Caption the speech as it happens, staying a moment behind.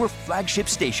Your flagship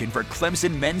station for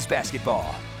Clemson men's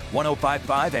basketball.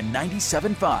 105.5 and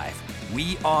 97.5.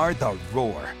 We are The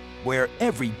Roar, where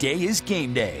every day is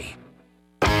game day.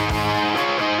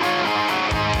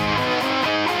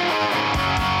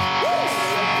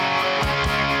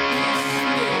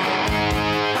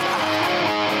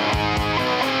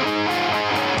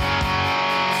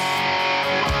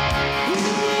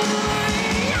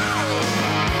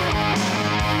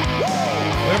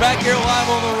 We're back here live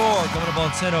on The Roar, coming up on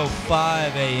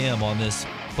 10:05 a.m. on this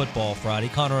Football Friday.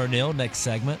 Conor O'Neill, next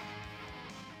segment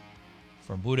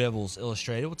from Blue Devils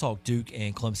Illustrated. We'll talk Duke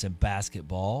and Clemson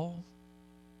basketball,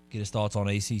 get his thoughts on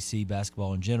ACC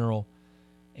basketball in general,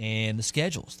 and the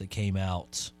schedules that came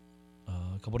out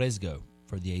a couple days ago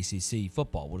for the ACC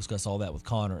football. We'll discuss all that with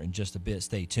Conor in just a bit.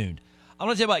 Stay tuned. I'm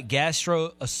going to tell you about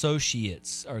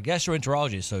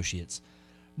Gastroenterology Associates.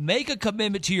 Make a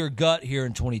commitment to your gut here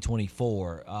in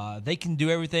 2024. They can do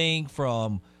everything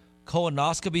from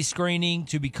colonoscopy screening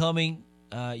to becoming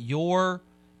your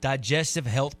digestive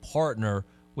health partner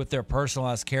with their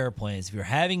personalized care plans. If you're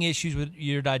having issues with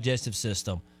your digestive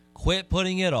system, quit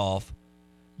putting it off.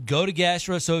 Go to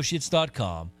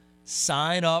gastroassociates.com.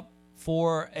 Sign up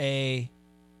for a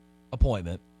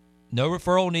appointment. No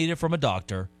referral needed from a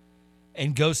doctor.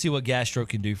 And go see what Gastro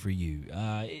can do for you.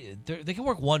 They can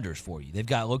work wonders for you. They've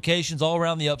got locations all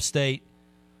around the upstate,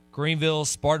 Greenville,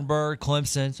 Spartanburg,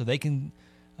 Clemson, so they can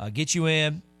get you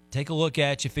in, take a look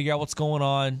at you, figure out what's going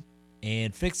on,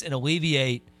 and fix and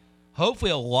alleviate,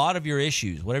 hopefully, a lot of your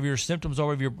issues, whatever your symptoms are,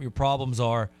 whatever your problems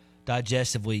are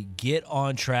digestively. Get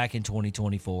on track in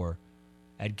 2024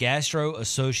 at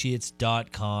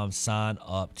gastroassociates.com. Sign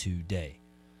up today.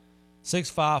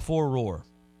 654-ROAR.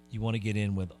 You want to get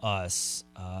in with us.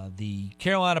 The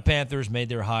Carolina Panthers made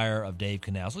their hire of Dave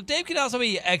Canales. Look, Dave Canales will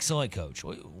be an excellent coach,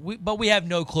 but we have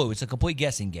no clue. It's a complete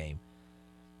guessing game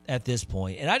at this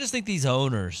point. And I just think these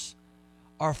owners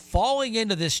are falling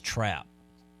into this trap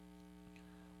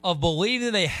of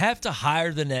believing they have to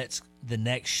hire the next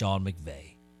Sean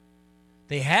McVay.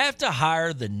 They have to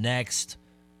hire the next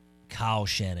Kyle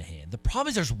Shanahan. The problem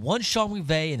is there's one Sean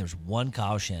McVay and there's one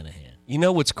Kyle Shanahan. You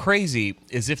know, what's crazy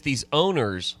is if these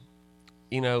owners,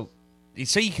 you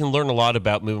say you can learn a lot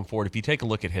about moving forward if you take a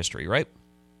look at history, right?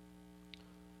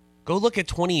 Go look at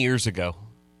 20 years ago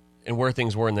and where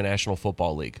things were in the National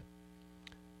Football League.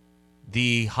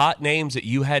 The hot names that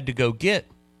you had to go get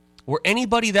were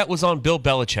anybody that was on Bill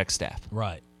Belichick's staff.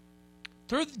 Right.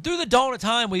 Through the dawn of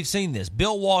time, we've seen this.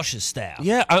 Bill Walsh's staff.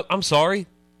 Yeah, I'm sorry.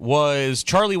 Was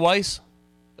Charlie Weiss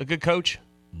a good coach?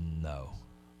 No.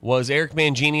 Was Eric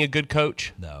Mangini a good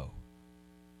coach? No.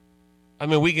 I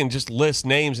mean, we can just list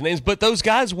names and names, but those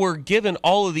guys were given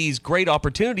all of these great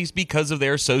opportunities because of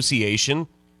their association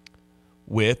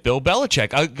with Bill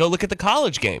Belichick. Go look at the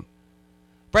college game.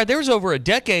 Brad, there was over a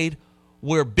decade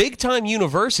where big-time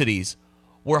universities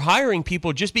were hiring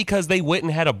people just because they went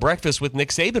and had a breakfast with Nick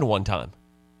Saban one time.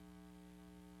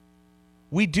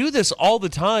 We do this all the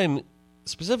time,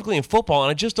 specifically in football,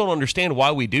 and I just don't understand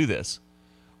why we do this.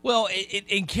 Well,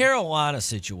 in Carolina's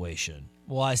situation,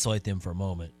 we'll isolate them for a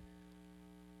moment.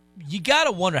 You got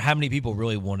to wonder how many people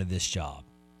really wanted this job.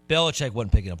 Belichick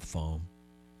wasn't picking up the phone.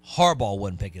 Harbaugh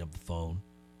wasn't picking up the phone.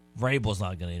 Vrabel's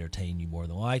not going to entertain you more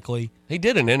than likely. He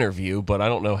did an interview, but I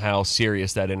don't know how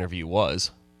serious that interview was.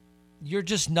 You're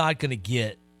just not going to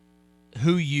get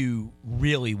who you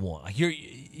really want. Like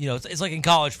it's like in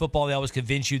college football, they always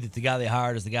convince you that the guy they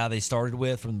hired is the guy they started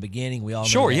with from the beginning. We all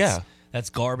know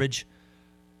that's garbage.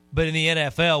 But in the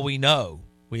NFL, we know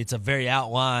it's a very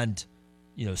outlined,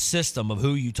 system of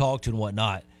who you talk to and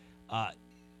whatnot.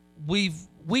 We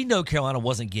know Carolina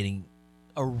wasn't getting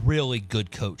a really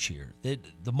good coach here.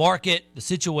 The market, the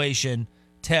situation,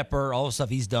 Tepper, all the stuff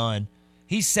he's done,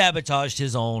 he sabotaged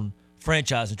his own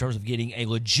franchise in terms of getting a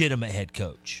legitimate head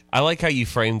coach. I like how you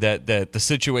framed that the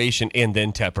situation and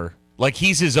then Tepper. Like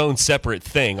he's his own separate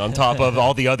thing on top of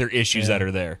all the other issues that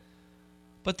are there.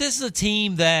 But this is a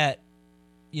team that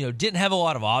didn't have a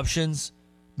lot of options.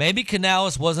 Maybe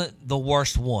Canales wasn't the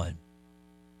worst one.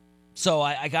 So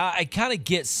I kind of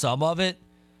get some of it,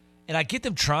 and I get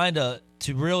them trying to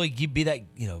really be that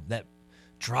that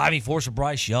driving force of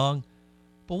Bryce Young.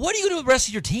 But what are you going to do with the rest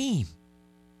of your team?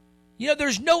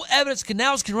 There's no evidence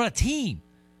Canales can run a team,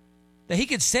 that he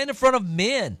can stand in front of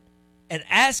men and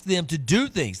ask them to do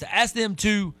things, to ask them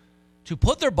to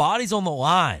put their bodies on the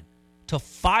line, to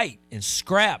fight and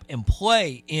scrap and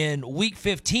play in week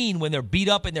 15 when they're beat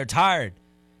up and they're tired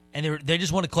and they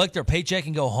just want to collect their paycheck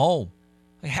and go home.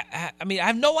 I mean, I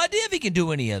have no idea if he can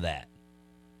do any of that.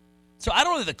 So I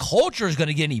don't know that the culture is going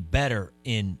to get any better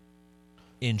in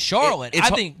Charlotte. I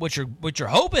think what you're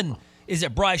hoping is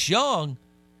that Bryce Young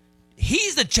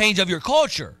he's the change of your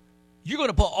culture. You're going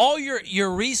to put all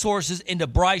your resources into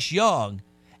Bryce Young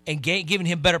and giving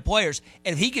him better players.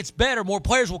 And if he gets better, more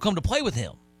players will come to play with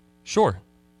him. Sure.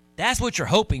 That's what you're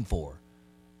hoping for.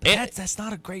 That's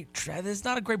not a great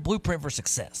blueprint for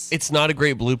success. It's not a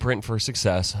great blueprint for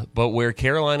success, but where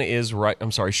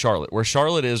Charlotte, where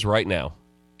Charlotte is right now,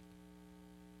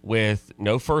 with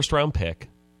no first-round pick,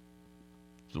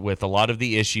 with a lot of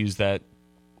the issues that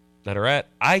are at,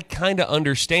 I kind of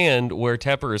understand where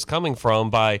Tepper is coming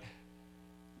from by,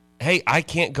 hey, I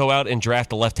can't go out and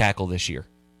draft a left tackle this year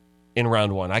in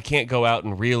round one. I can't go out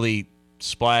and really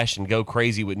splash and go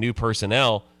crazy with new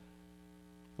personnel.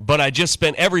 But I just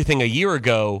spent everything a year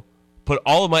ago, put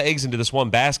all of my eggs into this one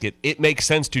basket. It makes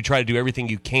sense to try to do everything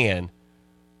you can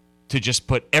to just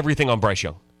put everything on Bryce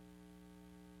Young.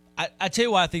 I tell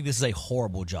you why I think this is a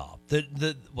horrible job.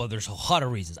 Well, there's a lot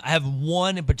of reasons. I have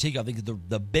one in particular. I think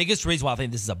the biggest reason why I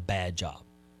think this is a bad job.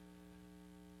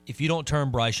 If you don't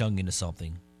turn Bryce Young into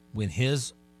something, when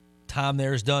his time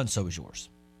there is done, so is yours.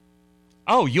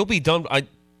 Oh, you'll be done.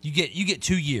 You get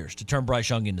 2 years to turn Bryce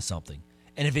Young into something.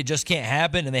 And if it just can't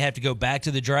happen and they have to go back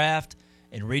to the draft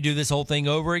and redo this whole thing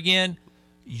over again,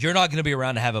 you're not going to be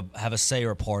around to have a say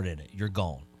or a part in it. You're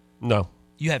gone. No.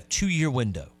 You have 2-year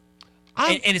window.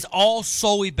 And it's all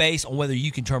solely based on whether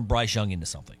you can turn Bryce Young into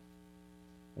something.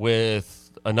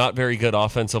 With a not very good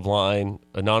offensive line,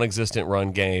 a non-existent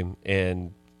run game,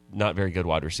 and not very good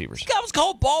wide receivers. This guy was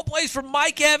called ball plays from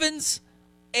Mike Evans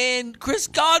and Chris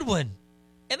Godwin.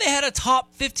 And they had a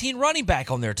top 15 running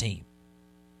back on their team.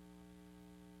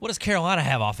 What does Carolina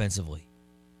have offensively?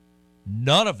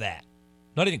 None of that.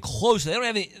 Not even close. They don't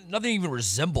have nothing even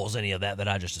resembles any of that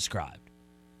I just described.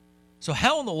 So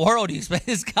how in the world do you expect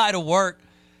this guy to work?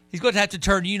 He's going to have to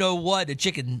turn to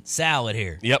chicken salad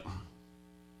here. Yep.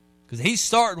 Because he's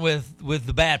starting with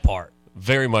the bad part.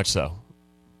 Very much so.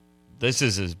 This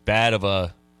is as bad of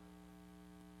a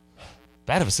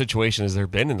situation as there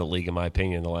been in the league, in my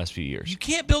opinion, in the last few years. You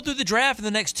can't build through the draft in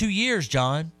the next 2 years,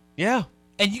 John. Yeah.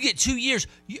 And you get 2 years.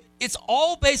 It's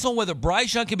all based on whether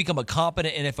Bryce Young can become a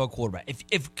competent NFL quarterback.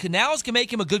 If Canales can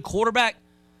make him a good quarterback,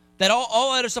 that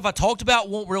all that other stuff I talked about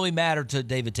won't really matter to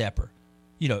David Tepper.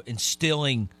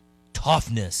 Instilling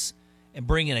toughness and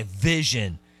bringing a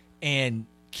vision and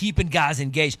keeping guys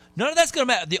engaged. None of that's going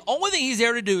to matter. The only thing he's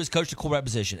there to do is coach the quarterback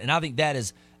position, and I think that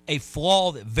is a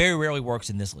flaw that very rarely works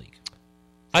in this league.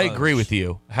 I agree with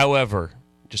you. However,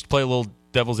 just to play a little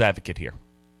devil's advocate here.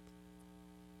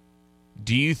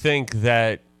 Do you think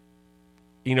that,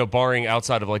 barring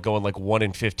outside of going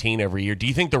 1-15 every year, do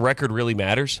you think the record really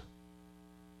matters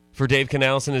for Dave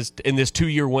Canales in this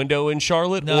 2-year window in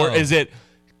Charlotte? No. Or is it,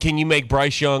 can you make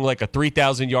Bryce Young a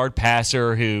 3,000-yard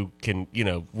passer who can,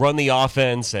 run the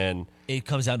offense? And it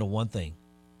comes down to one thing.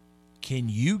 Can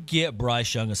you get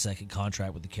Bryce Young a second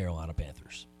contract with the Carolina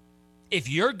Panthers? If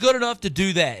you're good enough to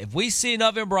do that, if we see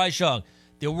enough in Bryce Young,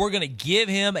 then we're going to give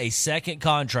him a second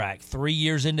contract 3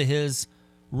 years into his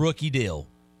rookie deal,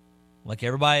 like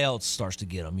everybody else starts to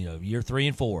get them, year 3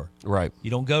 and 4. Right. You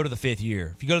don't go to the 5th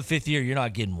year. If you go to the 5th year, you're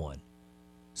not getting one.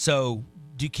 So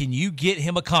can you get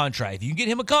him a contract? If you can get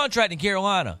him a contract in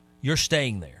Carolina, you're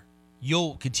staying there.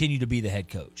 You'll continue to be the head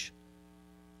coach.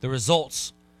 The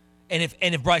results, and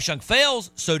if Bryce Young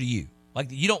fails, so do you.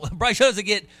 Bryce Young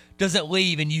doesn't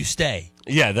leave and you stay.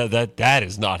 Yeah, that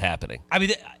is not happening. I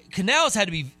mean, Canales had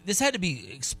to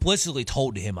be explicitly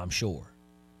told to him, I'm sure,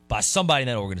 by somebody in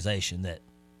that organization that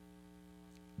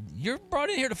you're brought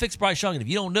in here to fix Bryce Young, and if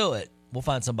you don't do it, we'll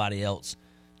find somebody else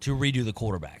to redo the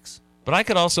quarterbacks. But I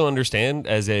could also understand,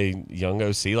 as a young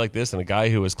OC like this and a guy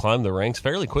who has climbed the ranks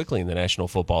fairly quickly in the National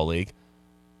Football League,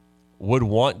 would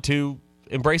want to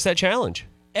embrace that challenge.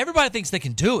 Everybody thinks they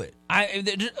can do it.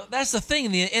 That's the thing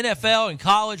in the NFL and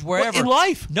college, wherever. In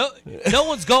life. No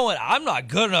one's going, I'm not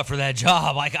good enough for that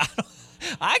job.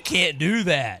 I can't do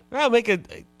that. I'll make a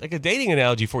dating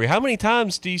analogy for you. How many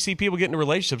times do you see people get into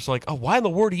relationships why in the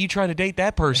world are you trying to date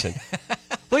that person?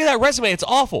 Look at that resume. It's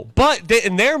awful. But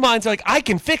in their minds, I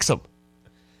can fix them.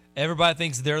 Everybody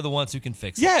thinks they're the ones who can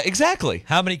fix it. Yeah, exactly.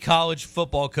 How many college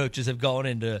football coaches have gone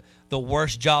into the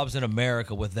worst jobs in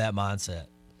America with that mindset?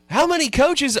 How many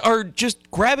coaches are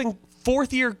just grabbing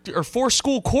 4th-year or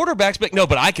 4-school quarterbacks,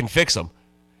 but I can fix them?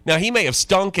 Now, he may have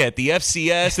stunk at the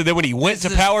FCS, and then when he went to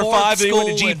Power 5, then he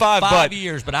went to G5. But 5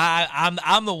 years, but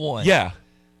I'm the one. Yeah.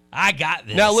 I got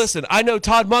this. Now, listen, I know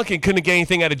Todd Monken couldn't get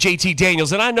anything out of JT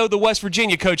Daniels, and I know the West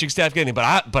Virginia coaching staff getting it,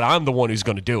 but I'm the one who's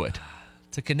going to do it.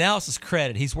 To Canales'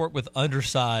 credit, he's worked with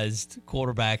undersized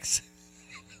quarterbacks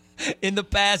in the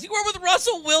past. He worked with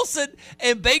Russell Wilson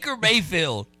and Baker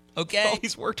Mayfield, okay? All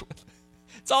he's worked with.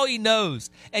 It's all he knows.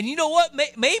 And you know what?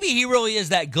 Maybe he really is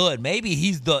that good. Maybe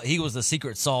he was the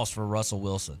secret sauce for Russell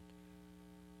Wilson.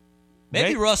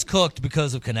 Maybe Russ cooked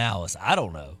because of Canales. I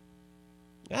don't know.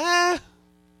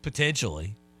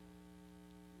 Potentially.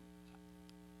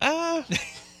 I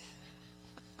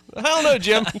don't know,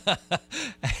 Jim.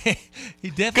 He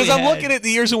definitely Because I'm looking at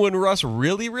the years when Russ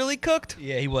really, really cooked.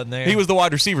 Yeah, he wasn't there. He was the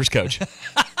wide receivers coach.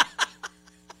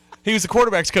 He was the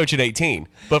quarterback's coach at 18.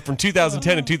 But from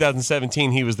 2010 to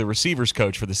 2017, he was the receivers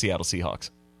coach for the Seattle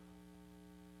Seahawks.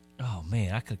 Oh,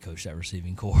 man, I could have coached that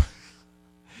receiving corps.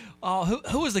 Oh,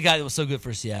 who was the guy that was so good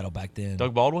for Seattle back then?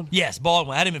 Doug Baldwin? Yes,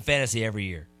 Baldwin. I had him in fantasy every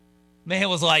year. Man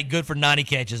was like good for 90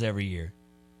 catches every year.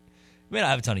 He may not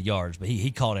have a ton of yards, but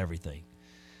he caught everything.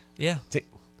 Yeah.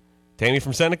 Tammy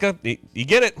from Seneca, you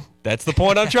get it. That's the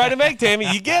point I'm trying to make,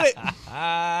 Tammy. You get it.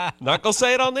 Not going to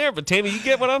say it on there, but Tammy, you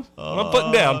get what I'm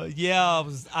putting down. Yeah,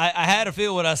 I had a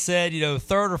feel when I said,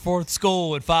 third or fourth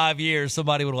school in 5 years,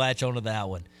 somebody would latch onto that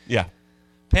one. Yeah.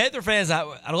 Panther fans,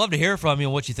 I'd love to hear from you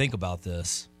on what you think about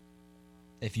this.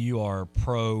 If you are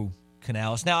pro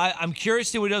Canales. Now, I'm curious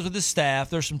to see what he does with his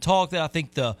staff. There's some talk that I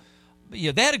think they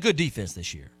had a good defense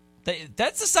this year.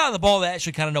 That's the side of the ball that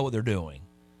actually kind of know what they're doing.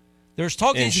 There's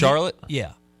talk in Charlotte?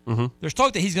 Yeah. Mm-hmm. There's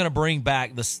talk that he's going to bring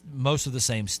back most of the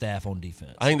same staff on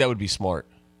defense. I think that would be smart.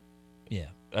 Yeah.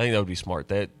 I think that would be smart.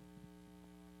 That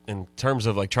in terms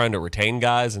of like trying to retain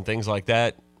guys and things like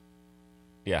that,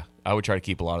 yeah, I would try to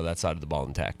keep a lot of that side of the ball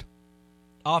intact.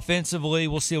 Offensively,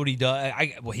 we'll see what he does.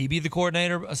 Will he be the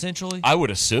coordinator, essentially? I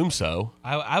would assume so.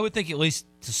 I would think at least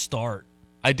to start.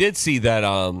 I did see that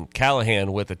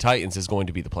Callahan with the Titans is going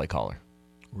to be the play caller.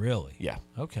 Really? Yeah.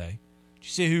 Okay. Did you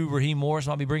see who Raheem Morris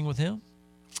might be bringing with him?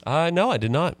 No, I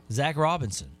did not. Zach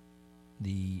Robinson.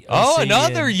 The OC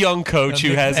another young coach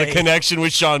who has a connection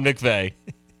with Sean McVay.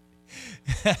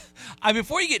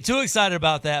 Before you get too excited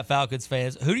about that, Falcons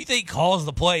fans, who do you think calls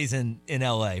the plays in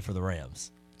L.A. for the Rams?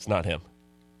 It's not him.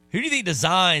 Who do you think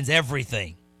designs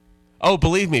everything? Oh,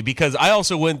 believe me, because I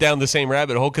also went down the same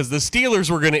rabbit hole because the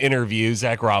Steelers were going to interview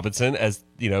Zach Robinson as,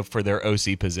 for their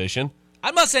OC position.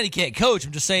 I'm not saying he can't coach.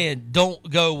 I'm just saying don't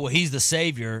go, well, he's the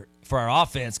savior for our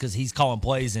offense because he's calling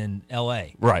plays in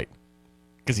L.A. Right.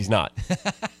 Because he's not.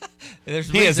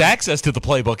 He has access to the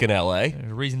playbook in L.A.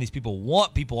 There's a reason these people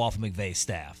want people off of McVay's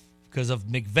staff because of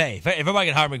McVay. If everybody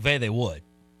could hire McVay, they would.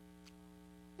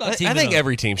 I think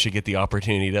every team should get the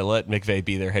opportunity to let McVay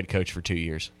be their head coach for 2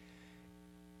 years.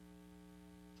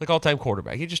 Like all-time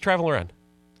quarterback. You just travel around.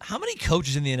 How many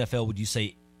coaches in the NFL would you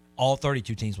say all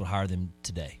 32 teams would hire them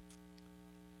today?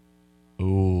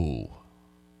 Ooh.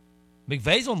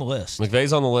 McVay's on the list.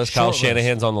 McVay's on the list. Kyle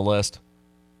Shanahan's on the list.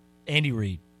 Andy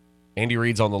Reid. Andy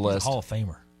Reid's on the list. Hall of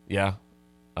Famer. Yeah.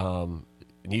 And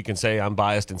you can say I'm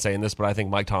biased in saying this, but I think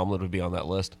Mike Tomlin would be on that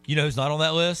list. You know who's not on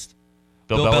that list?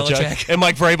 Bill Belichick. And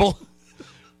Mike Vrabel.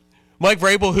 Mike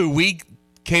Vrabel, who we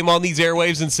came on these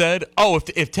airwaves and said,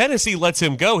 if Tennessee lets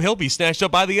him go, he'll be snatched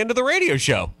up by the end of the radio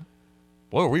show.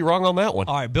 Boy, were we wrong on that one.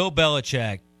 All right, Bill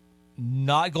Belichick,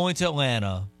 not going to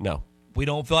Atlanta. No. We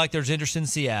don't feel like there's interest in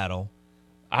Seattle.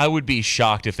 I would be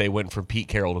shocked if they went from Pete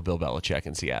Carroll to Bill Belichick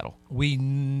in Seattle. We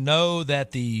know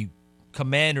that the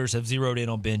Commanders have zeroed in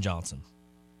on Ben Johnson.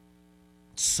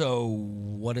 So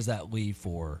what does that leave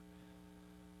for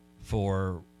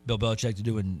Bill Belichick to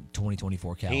do in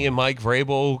 2024 calendar? He and Mike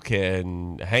Vrabel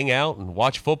can hang out and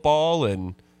watch football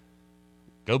and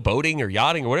go boating or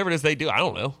yachting or whatever it is they do. I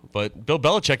don't know. But Bill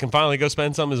Belichick can finally go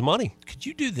spend some of his money. Could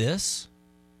you do this?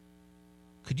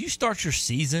 Could you start your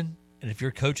season, and if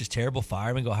your coach is terrible, fire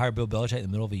him and go hire Bill Belichick in the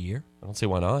middle of a year? I don't see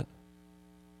why not.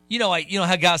 You know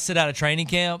how guys sit out of training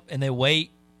camp and they wait,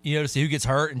 to see who gets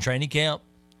hurt in training camp?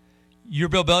 You're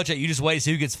Bill Belichick. You just wait to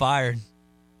see who gets fired.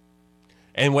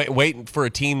 And waiting for a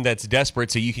team that's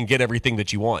desperate so you can get everything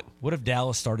that you want. What if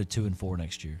Dallas started 2-4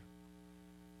 next year?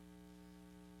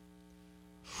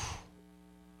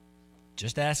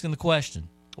 Just asking the question.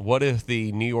 What if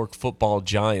the New York Football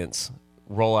Giants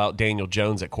roll out Daniel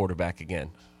Jones at quarterback again?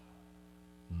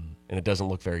 And it doesn't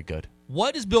look very good.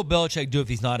 What does Bill Belichick do if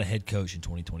he's not a head coach in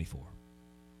 2024?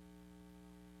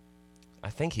 I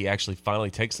think he actually finally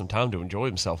takes some time to enjoy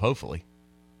himself, hopefully.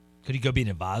 Could he go be an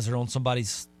advisor on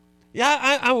somebody's...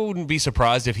 Yeah, I wouldn't be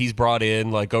surprised if he's brought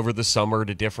in, over the summer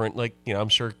to different, I'm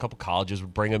sure a couple colleges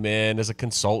would bring him in as a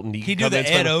consultant. He do the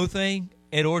Ed O thing?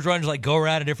 Ed Orgeron just, go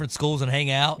around to different schools and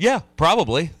hang out? Yeah,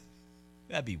 probably.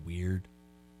 That'd be weird.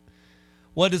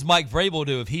 What does Mike Vrabel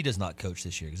do if he does not coach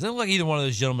this year? Because it doesn't look like either one of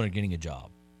those gentlemen are getting a job.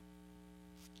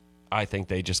 I think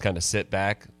they just kind of sit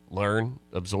back, learn,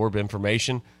 absorb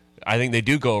information. I think they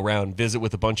do go around, visit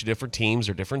with a bunch of different teams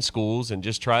or different schools and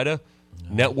just try to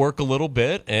network a little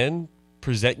bit and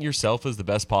present yourself as the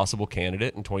best possible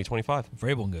candidate in 2025.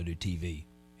 Vrabel can go do TV.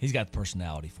 He's got the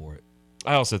personality for it.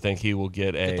 I also think he will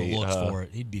get the looks for it.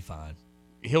 He'd be fine.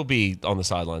 He'll be on the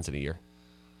sidelines in a year.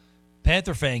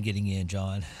 Panther fan getting in,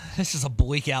 John. This is a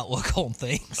bleak outlook on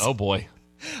things. Oh, boy.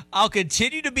 I'll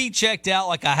continue to be checked out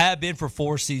like I have been for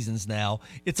 4 seasons now.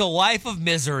 It's a life of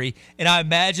misery, and I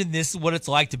imagine this is what it's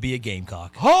like to be a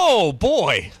Gamecock. Oh,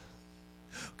 boy.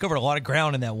 Covered a lot of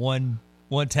ground in that one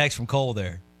text from Cole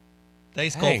there.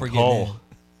 Thanks, Cole, Dang, for getting in.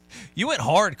 You went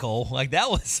hard, Cole. Like that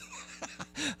was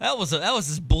that was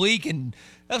as bleak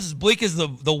as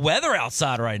the weather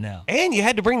outside right now. And you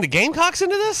had to bring the Gamecocks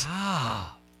into this?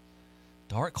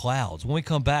 Dark clouds. When we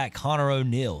come back, Conor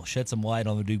O'Neill shed some light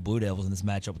on the Duke Blue Devils in this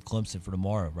matchup with Clemson for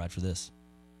tomorrow, right for this.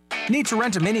 Need to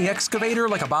rent a mini excavator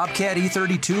like a Bobcat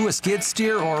E32, a skid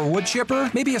steer, or a wood chipper?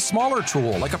 Maybe a smaller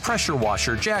tool like a pressure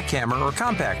washer, jackhammer, or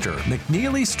compactor?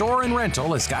 McNeely Store and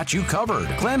Rental has got you covered.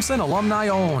 Clemson alumni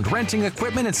owned, renting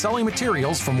equipment and selling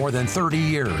materials for more than 30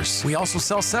 years. We also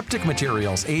sell septic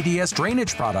materials, ADS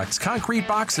drainage products, concrete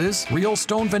boxes, real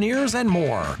stone veneers, and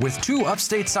more. With 2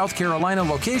 upstate South Carolina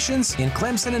locations in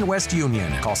Clemson and West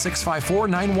Union. Call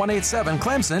 654-9187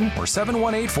 Clemson or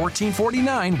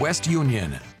 718-1449 West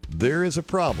Union. There is a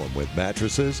problem with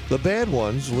mattresses. The bad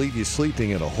ones leave you sleeping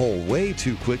in a hole way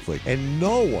too quickly, and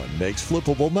no one makes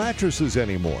flippable mattresses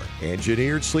anymore.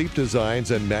 Engineered Sleep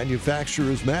designs and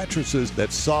manufacturers mattresses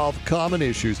that solve common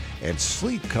issues and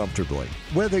sleep comfortably.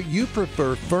 Whether you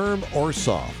prefer firm or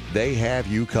soft, they have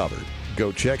you covered.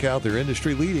 Go check out their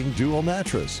industry-leading dual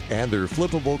mattress and their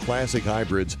flippable classic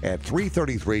hybrids at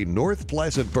 333 North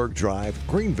Pleasantburg Drive,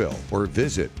 Greenville, or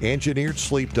visit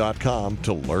engineeredsleep.com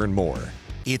to learn more.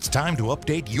 It's time to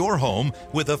update your home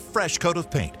with a fresh coat of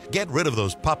paint. Get rid of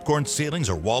those popcorn ceilings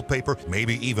or wallpaper,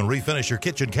 maybe even refinish your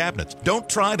kitchen cabinets. Don't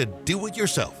try to do it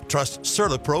yourself. Trust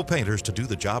CertaPro painters to do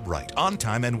the job right, on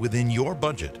time and within your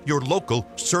budget. Your local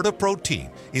CertaPro team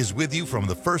is with you from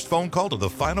the first phone call to the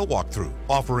final walkthrough,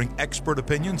 offering expert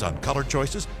opinions on color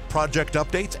choices, project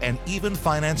updates, and even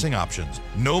financing options.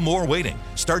 No more waiting.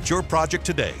 Start your project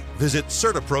today. Visit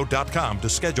CertaPro.com to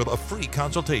schedule a free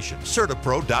consultation.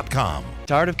 CertaPro.com.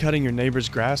 Tired of cutting your neighbor's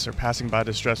grass or passing by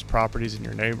distressed properties in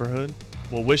your neighborhood?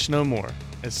 Well, wish no more.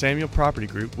 At Samuel Property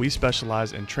Group, we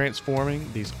specialize in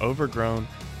transforming these overgrown,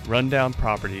 rundown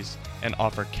properties and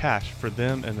offer cash for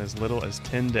them in as little as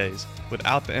 10 days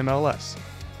without the MLS.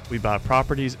 We buy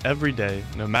properties every day,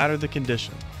 no matter the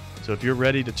condition. So if you're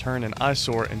ready to turn an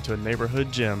eyesore into a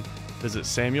neighborhood gem, visit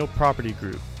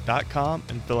SamuelPropertyGroup.com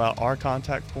and fill out our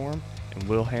contact form, and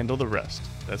we'll handle the rest.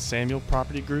 That's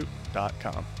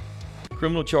SamuelPropertyGroup.com.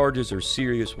 Criminal charges are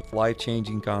serious with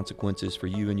life-changing consequences for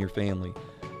you and your family.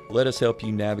 Let us help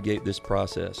you navigate this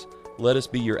process. Let us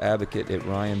be your advocate at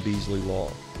Ryan Beasley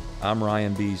Law. I'm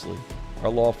Ryan Beasley. Our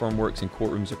law firm works in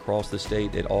courtrooms across the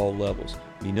state at all levels,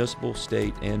 municipal,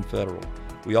 state, and federal.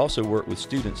 We also work with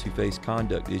students who face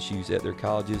conduct issues at their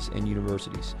colleges and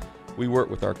universities. We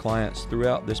work with our clients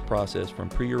throughout this process, from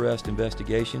pre-arrest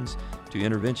investigations to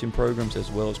intervention programs as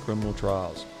well as criminal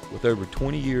trials. With over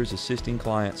 20 years assisting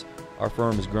clients, our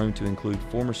firm has grown to include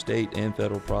former state and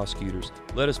federal prosecutors.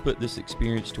 Let us put this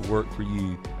experience to work for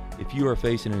you. If you are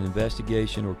facing an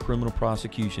investigation or criminal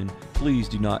prosecution, please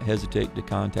do not hesitate to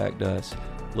contact us.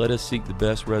 Let us seek the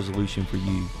best resolution for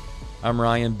you. I'm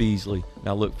Ryan Beasley, and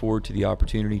I look forward to the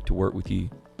opportunity to work with you.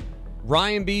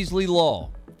 Ryan Beasley Law.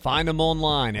 Find them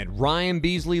online at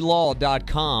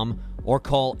ryanbeasleylaw.com or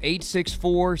call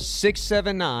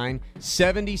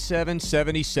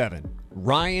 864-679-7777.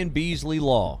 Ryan Beasley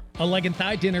Law. A leg and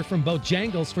thigh dinner from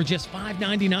Bojangles for just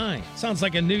 $5.99. Sounds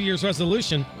like a New Year's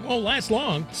resolution. Won't last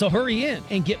long, so hurry in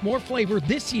and get more flavor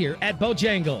this year at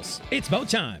Bojangles. It's Bo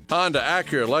time. Honda,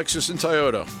 Acura, Lexus, and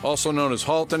Toyota, also known as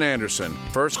Halt and Anderson.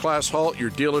 First Class Halt,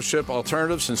 your dealership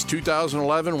alternative since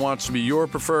 2011, wants to be your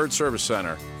preferred service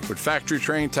center. With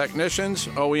factory-trained technicians,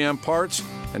 OEM parts,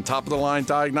 and top-of-the-line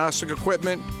diagnostic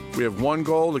equipment, we have one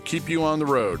goal: to keep you on the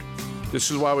road. This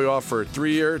is why we offer a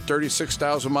 3-year,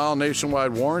 36,000-mile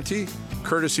nationwide warranty,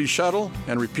 courtesy shuttle,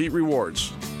 and repeat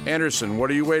rewards. Anderson,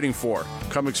 what are you waiting for?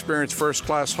 Come experience First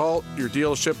Class Halt, your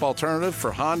dealership alternative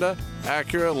for Honda,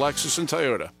 Acura, Lexus, and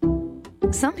Toyota.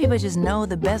 Some people just know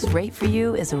the best rate for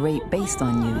you is a rate based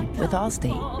on you with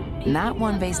Allstate, not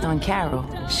one based on Carol.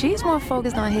 She's more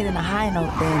focused on hitting a high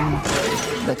note than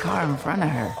the car in front of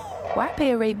her. Why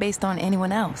pay a rate based on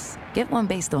anyone else? Get one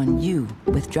based on you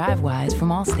with DriveWise from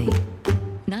Allstate.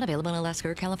 Not available in Alaska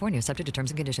or California, subject to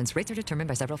terms and conditions. Rates are determined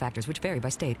by several factors, which vary by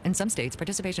state. In some states,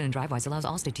 participation in DriveWise allows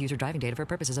Allstate to use your driving data for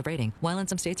purposes of rating. While in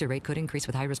some states, your rate could increase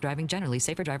with high-risk driving. Generally,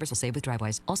 safer drivers will save with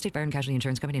DriveWise. Allstate Fire and Casualty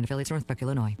Insurance Company and affiliates, Northbrook,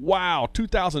 Illinois. Wow,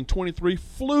 2023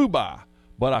 flew by.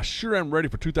 but I sure am ready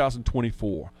for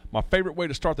 2024. My favorite way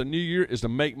to start the new year is to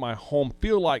make my home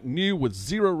feel like new with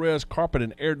Zero-Res carpet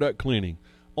and air duct cleaning.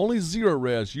 Only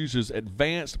Zero-Res uses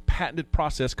advanced patented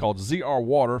process called ZR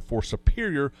Water for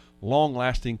superior,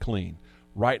 long-lasting clean.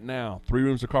 Right now, 3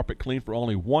 rooms of carpet clean for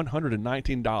only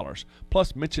 $119.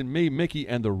 Plus, mention me, Mickey,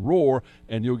 and The Roar,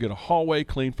 and you'll get a hallway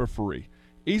clean for free.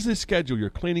 Easily schedule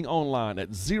your cleaning online at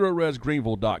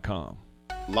ZeroResGreenville.com.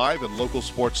 Live and local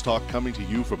sports talk coming to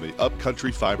you from the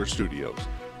Upcountry Fiber Studios.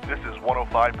 This is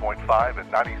 105.5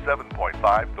 and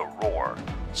 97.5 The Roar.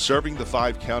 Serving the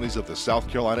 5 counties of the South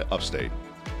Carolina upstate,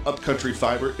 Upcountry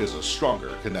Fiber is a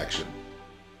stronger connection.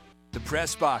 The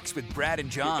Press Box with Brad and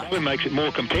John. It makes it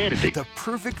more competitive. The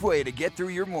perfect way to get through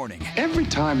your morning. Every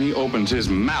time he opens his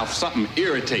mouth, something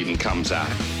irritating comes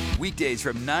out. Weekdays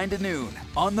from 9 to noon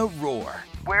on The Roar,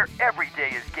 where every day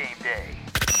is game day.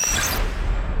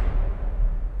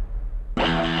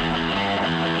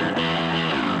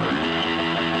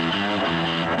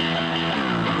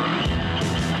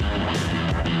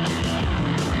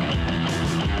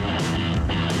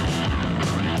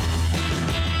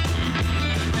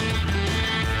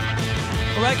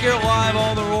 We're back here live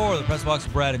on The Roar, the Press Box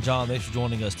with Brad and John. Thanks for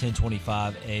joining us.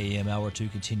 10:25 a.m. Hour 2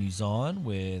 continues on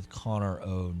with Conor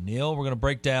O'Neill. We're going to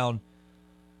break down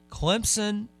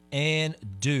Clemson and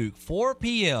Duke. 4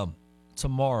 p.m.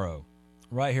 tomorrow,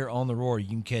 right here on The Roar. You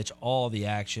can catch all the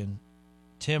action.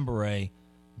 Tim Beret,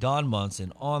 Don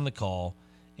Munson on the call.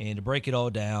 And to break it all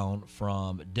down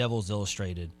from Devils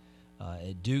Illustrated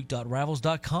at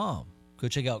duke.rivals.com. Go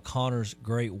check out Conor's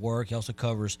great work. He also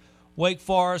covers Wake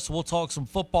Forest. We'll talk some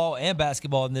football and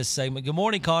basketball in this segment. Good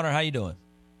morning, Conor. How you doing?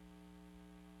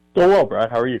 Doing well,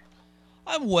 Brad. How are you?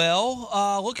 I'm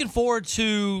well. Looking forward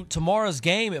to tomorrow's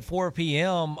game at 4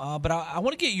 p.m., but I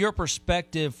want to get your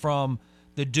perspective from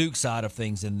the Duke side of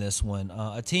things in this one.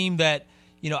 A team that,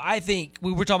 I think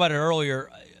we were talking about it earlier,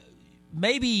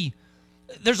 maybe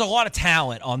there's a lot of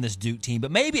talent on this Duke team, but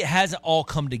maybe it hasn't all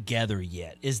come together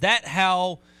yet. Is that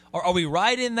how – are we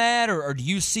right in that, or do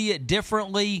you see it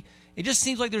differently? It just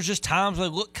seems like there's just times where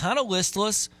they look kind of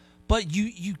listless, but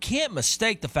you can't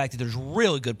mistake the fact that there's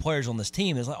really good players on this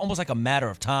team. It's almost like a matter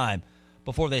of time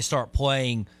before they start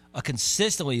playing a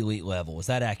consistently elite level. Is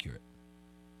that accurate?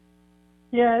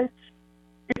 Yeah,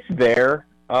 it's there.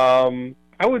 I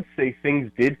would say things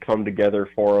did come together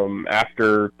for them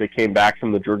after they came back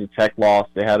from the Georgia Tech loss.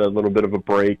 They had a little bit of a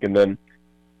break, and then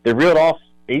they reeled off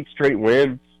 8 straight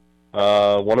wins.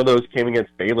 One of those came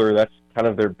against Baylor. That's kind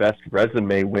of their best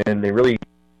resume win. They really,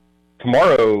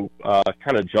 tomorrow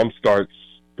kind of jumpstarts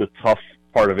the tough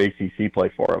part of ACC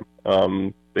play for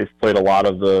them. They've played a lot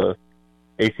of the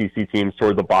ACC teams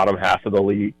toward the bottom half of the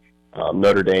league.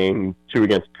 Notre Dame, 2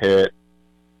 against Pitt,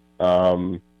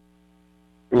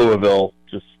 Louisville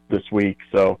just this week.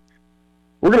 So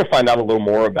we're going to find out a little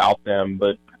more about them,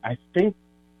 but I think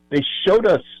they showed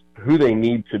us who they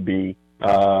need to be,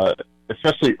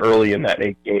 especially early in that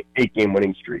 8-game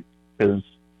winning streak, because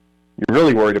you're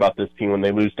really worried about this team when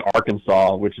they lose to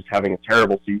Arkansas, which is having a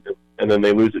terrible season, and then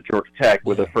they lose at Georgia Tech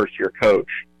with a first-year coach.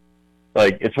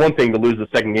 Like, it's one thing to lose the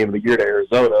second game of the year to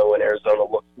Arizona when Arizona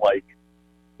looks like,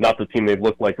 not the team they've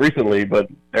looked like recently, but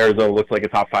Arizona looks like a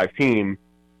top-5 team.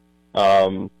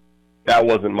 That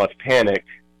wasn't much panic,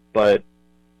 but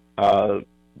the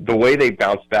way they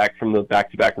bounced back from the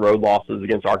back-to-back road losses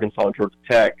against Arkansas and Georgia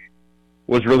Tech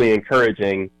was really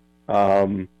encouraging.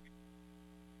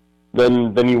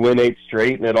 Then you win 8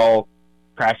 straight, and it all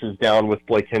crashes down with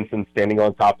Blake Hinson standing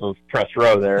on top of press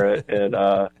row there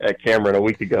at Cameron a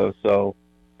week ago. So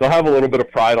they'll have a little bit of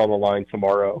pride on the line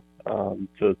tomorrow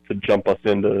to jump us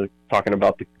into talking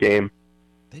about the game.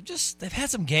 They've had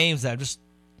some games that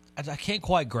I can't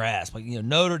quite grasp. Like,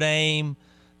 Notre Dame,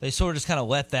 they sort of just kind of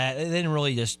let that. They didn't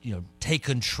really just take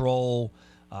control.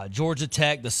 Georgia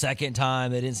Tech, the second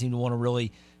time, they didn't seem to want to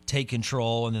really take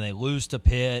control, and then they lose to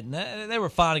Pitt. And they were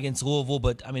fine against Louisville,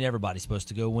 but, everybody's supposed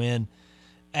to go win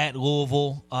at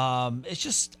Louisville. It's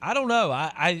just, I don't know.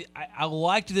 I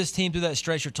liked this team through that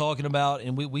stretch you're talking about,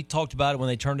 and we talked about it when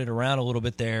they turned it around a little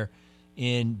bit there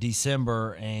in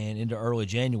December and into early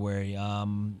January.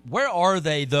 Where are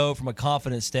they, though, from a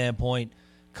confidence standpoint,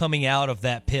 coming out of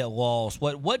that Pitt loss?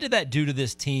 What did that do to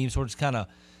this team? Sort of kind of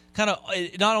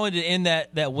not only to end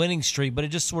that winning streak, but it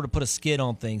just sort of put a skid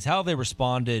on things. How have they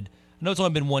responded? I know it's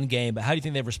only been one game, but how do you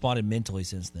think they've responded mentally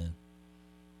since then?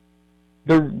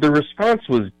 The response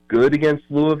was good against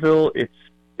Louisville. It's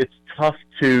tough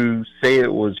to say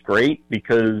it was great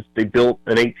because they built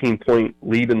an 18-point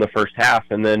lead in the first half,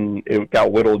 and then it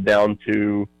got whittled down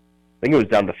to, I think it was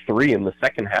down to 3 in the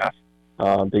second half.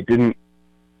 They didn't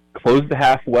close the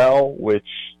half well, which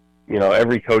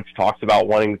every coach talks about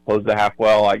wanting to close the half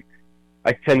well.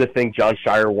 I tend to think John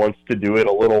Shire wants to do it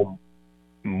a little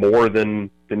more than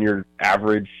your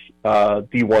average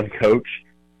D1 coach.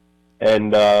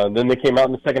 And then they came out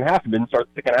in the second half and didn't start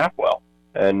the second half well.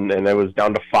 And it was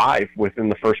down to 5 within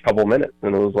the first couple of minutes.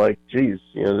 And it was like, geez,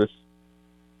 this is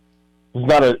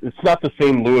it's not the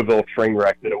same Louisville train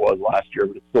wreck that it was last year,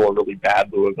 but it's still a really bad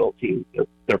Louisville team.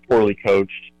 They're poorly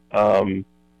coached.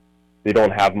 They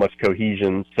don't have much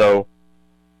cohesion. So,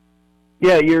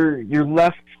 yeah, you're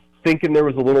left thinking there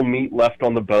was a little meat left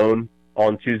on the bone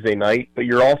on Tuesday night, but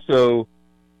you're also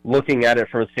looking at it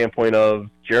from a standpoint of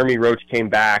Jeremy Roach came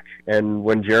back, and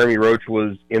when Jeremy Roach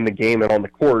was in the game and on the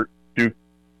court, Duke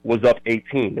was up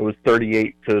 18. It was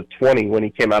 38-20 when he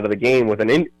came out of the game with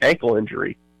an ankle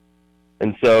injury.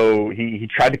 And so he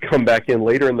tried to come back in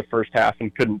later in the first half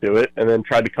and couldn't do it, and then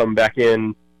tried to come back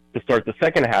in to start the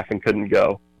second half and couldn't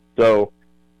go. So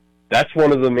that's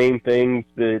one of the main things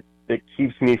that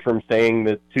keeps me from saying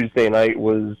that Tuesday night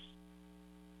was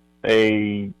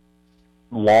a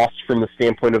loss from the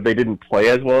standpoint of they didn't play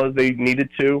as well as they needed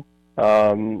to.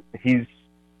 He's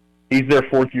their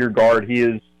fourth-year guard. He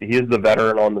is the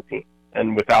veteran on the team,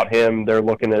 and without him, they're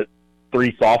looking at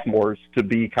 3 sophomores to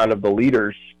be kind of the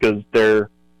leaders because they're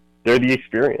the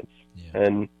experience. Yeah.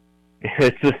 And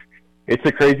it's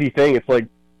a crazy thing. It's like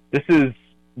this is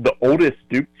the oldest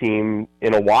Duke team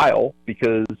in a while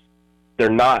because they're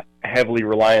not heavily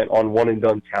reliant on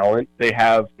one-and-done talent. They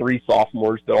have 3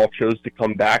 sophomores that all chose to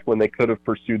come back when they could have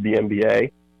pursued the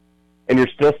NBA. And you're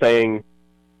still saying,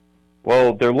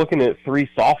 well, they're looking at 3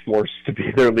 sophomores to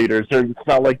be their leaders. It's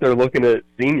not like they're looking at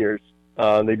seniors.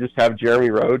 They just have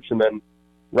Jeremy Roach, and then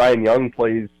Ryan Young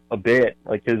plays a bit.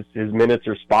 Like his minutes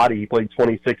are spotty. He played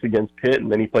 26 against Pitt,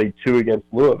 and then he played 2 against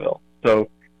Louisville. So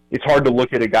it's hard to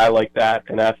look at a guy like that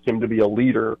and ask him to be a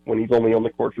leader when he's only on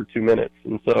the court for 2 minutes.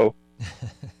 And so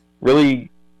really,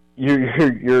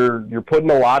 you're putting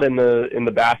a lot in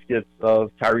the baskets of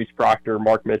Tyrese Proctor,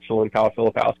 Mark Mitchell, and Kyle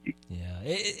Filipowski. Yeah,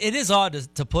 it is odd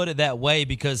to put it that way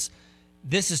because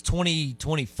this is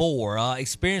 2024.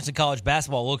 Experience in college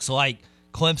basketball looks like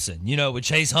Clemson, with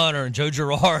Chase Hunter and Joe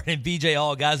Girard and BJ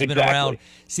Hall, guys have been around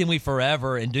seemingly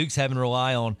forever, and Duke's having to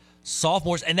rely on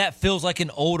sophomores, and that feels like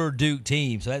an older Duke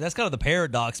team. So that's kind of the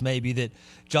paradox maybe that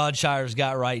John Shire's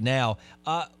got right now.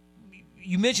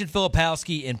 You mentioned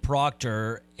Filipowski and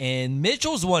Proctor, and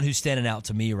Mitchell's the one who's standing out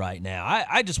to me right now.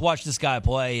 I just watched this guy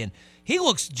play, and he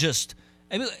looks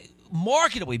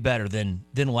markedly better than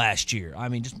last year. I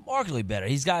mean, just markedly better.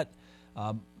 He's got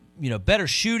better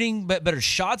shooting, better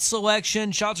shot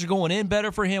selection. Shots are going in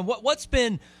better for him. What's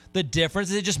been the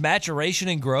difference? Is it just maturation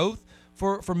and growth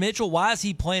for Mitchell? Why is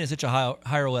he playing at such a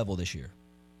higher level this year?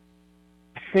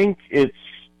 I think it's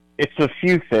a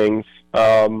few things.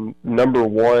 Number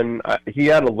one, he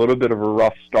had a little bit of a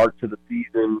rough start to the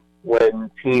season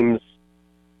when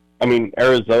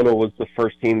Arizona was the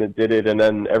first team that did it, and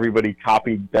then everybody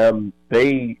copied them.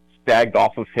 They stagged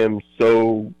off of him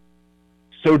so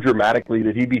dramatically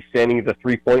that he'd be standing at the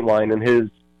three-point line, and his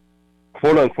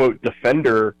quote-unquote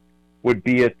defender would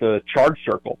be at the charge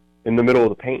circle in the middle of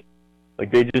the paint.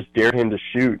 Like, they just dared him to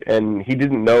shoot, and he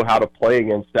didn't know how to play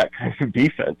against that kind of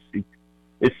defense.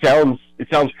 It sounds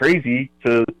crazy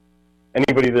to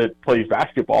anybody that plays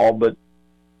basketball, but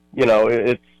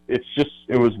it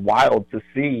was wild to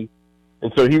see.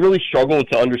 And so he really struggled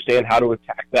to understand how to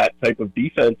attack that type of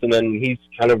defense, and then he's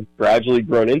kind of gradually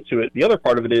grown into it. The other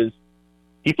part of it is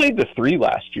he played the 3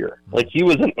 last year. Like, he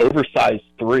was an oversized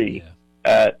 3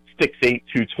 at 6'8",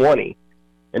 220,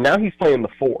 and now he's playing the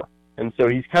 4. And so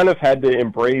he's kind of had to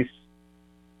embrace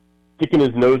sticking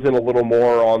his nose in a little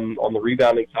more on the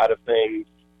rebounding side of things.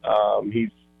 He's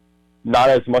not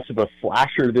as much of a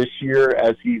slasher this year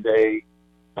as he's a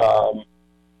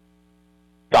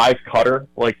dive cutter.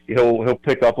 Like, he'll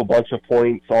pick up a bunch of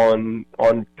points on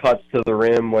cuts to the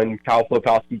rim when Kyle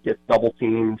Filipowski gets double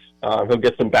teamed. He'll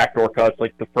get some backdoor cuts.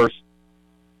 Like the first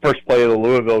play of the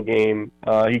Louisville game,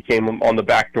 he came on the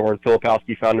backdoor and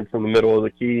Filipowski found him from the middle of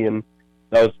the key, and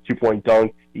that was a 2-point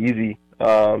dunk, easy.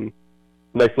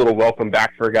 Nice little welcome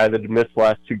back for a guy that had missed the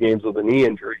last 2 games with a knee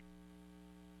injury.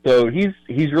 So he's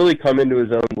really come into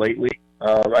his own lately.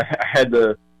 I had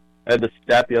the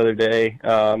stat the other day.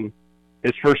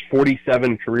 His first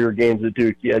 47 career games at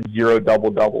Duke, he had 0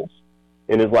 double-doubles.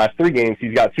 In his last 3 games,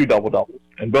 he's got 2 double-doubles.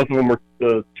 And both of them were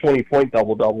the 20-point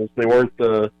double-doubles. They weren't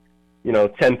the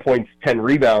 10 points, 10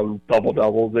 rebounds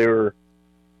double-doubles. They were,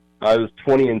 I was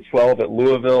 20 and 12 at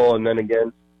Louisville, and then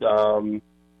against, I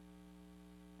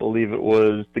believe it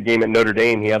was the game at Notre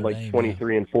Dame, he had like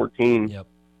 23 and 14. Yep.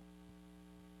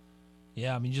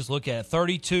 Yeah, I mean, just look at it.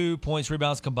 32 points,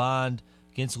 rebounds combined,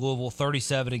 against Louisville,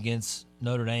 37 against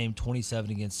Notre Dame,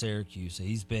 27 against Syracuse. So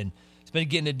he's been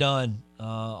getting it done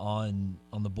on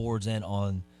the boards and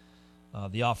on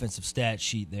the offensive stat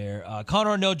sheet there.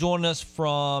 Conor Arnell joining us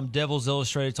from Devils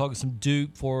Illustrated, talking some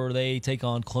Duke before they take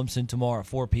on Clemson tomorrow at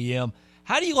 4 p.m.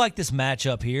 How do you like this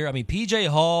matchup here? I mean, P.J.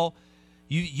 Hall,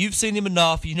 you've seen him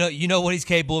enough. You know what he's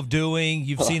capable of doing.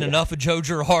 You've seen enough of Joe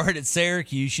Girard at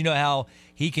Syracuse. You know how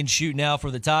he can shoot now for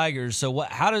the Tigers. So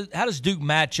how does Duke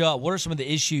match up? What are some of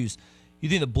the issues you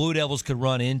think the Blue Devils could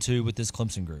run into with this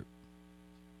Clemson group?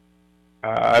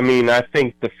 I mean, I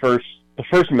think the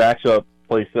first matchup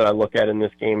place that I look at in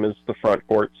this game is the front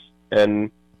courts. And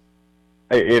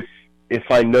if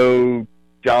I know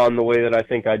John the way that I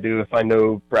think I do, if I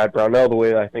know Brad Brownell the way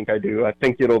that I think I do, I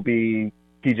think it'll be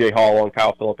P.J. Hall and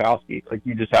Kyle Filipowski. Like,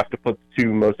 you just have to put the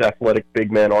two most athletic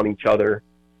big men on each other.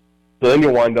 So then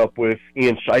you'll wind up with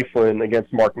Ian Shiflin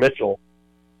against Mark Mitchell.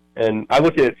 And I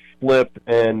look at Flip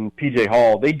and P.J.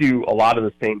 Hall, they do a lot of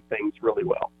the same things really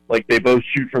well. Like, they both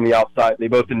shoot from the outside. They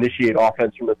both initiate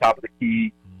offense from the top of the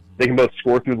key. They can both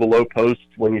score through the low post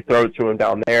when you throw it to them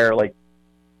down there. Like,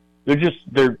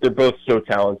 they're both so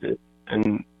talented.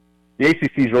 And the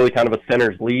ACC is really kind of a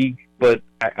center's league, but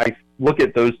I look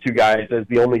at those two guys as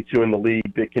the only two in the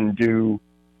league that can do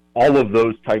all of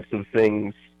those types of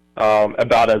things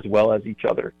about as well as each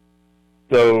other.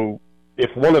 So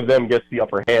if one of them gets the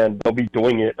upper hand, they'll be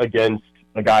doing it against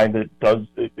a guy that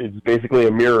is basically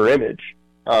a mirror image.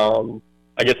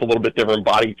 I guess a little bit different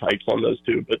body types on those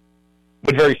two, but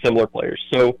very similar players.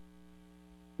 So,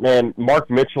 man, Mark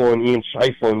Mitchell and Ian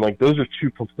Shiflin, like, those are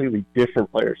two completely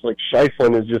different players. Like,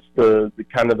 Shiflin is just the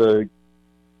kind of the,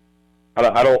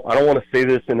 I don't want to say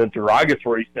this in a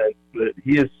derogatory sense, but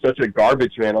he is such a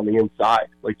garbage man on the inside.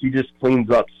 Like, he just cleans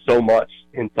up so much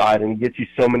inside, and he gets you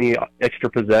so many extra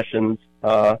possessions.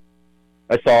 I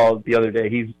saw the other day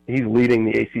he's leading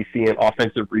the ACC in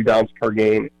offensive rebounds per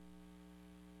game.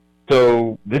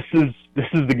 So this is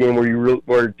the game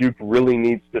where Duke really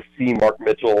needs to see Mark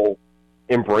Mitchell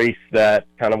embrace that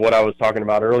kind of what I was talking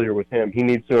about earlier with him. He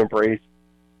needs to embrace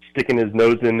sticking his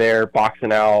nose in there,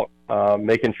 boxing out,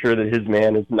 making sure that his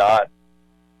man is not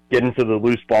getting to the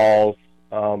loose balls,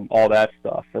 all that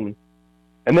stuff. And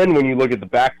then when you look at the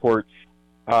backcourts,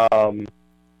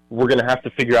 we're going to have to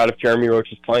figure out if Jeremy Roach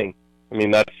is playing. I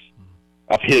mean, I'll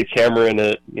be at Cameron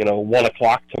at 1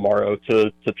 o'clock tomorrow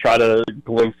to try to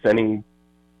glimpse any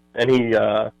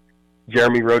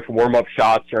Jeremy Roach warm-up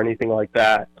shots or anything like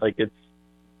that. Like,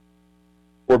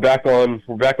 we're back on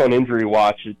injury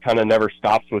watch. It kind of never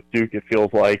stops with Duke, it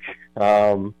feels like.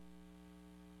 I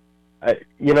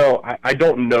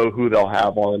don't know who they'll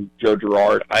have on Joe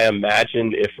Girard. I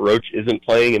imagine if Roach isn't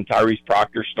playing and Tyrese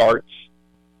Proctor starts,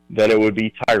 then it would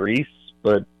be Tyrese.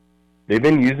 But they've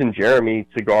been using Jeremy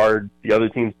to guard the other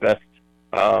team's best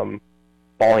ball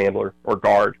handler or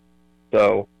guard.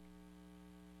 So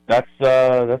that's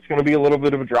going to be a little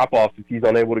bit of a drop-off if he's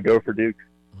unable to go for Duke.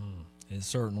 It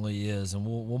certainly is, and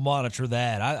we'll monitor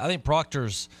that. I think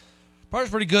Proctor's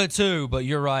pretty good too, but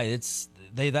you're right. It's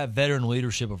that veteran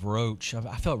leadership of Roach.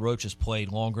 I felt Roach has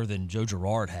played longer than Joe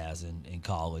Girard has in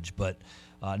college, but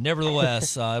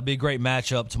nevertheless, it'll be a great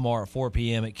matchup tomorrow at 4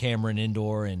 p.m. at Cameron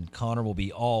Indoor, and Conor will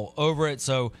be all over it.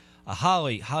 So I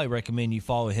highly recommend you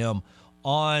follow him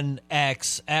on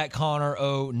X at Conor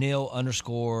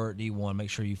 _D1. Make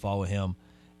sure you follow him,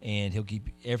 and he'll keep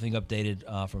everything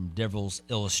updated from Devils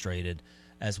Illustrated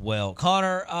as well.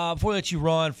 Conor, before I let you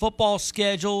run, football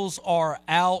schedules are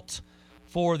out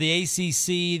for the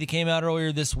ACC. They came out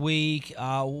earlier this week.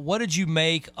 What did you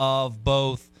make of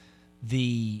both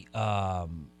the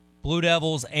Blue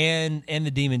Devils and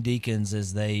the Demon Deacons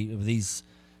as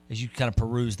you kind of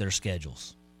peruse their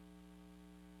schedules?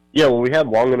 Yeah, well, we had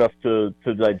long enough to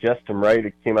digest them, right?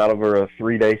 It came out over a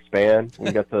 3-day span.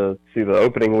 We got to see the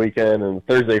opening weekend and the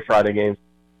Thursday, Friday games.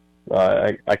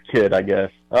 I kid, I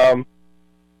guess.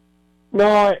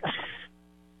 No,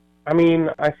 I mean,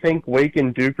 I think Wake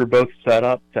and Duke are both set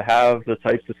up to have the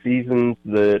types of seasons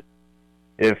that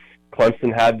if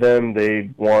Clemson had them,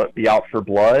 they'd be out for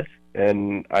blood.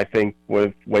 And I think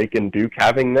with Wake and Duke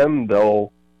having them,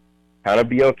 they'll kind of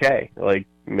be okay. Like,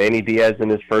 Manny Diaz in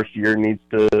his first year needs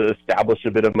to establish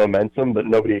a bit of momentum, but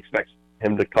nobody expects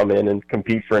him to come in and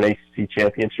compete for an ACC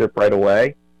championship right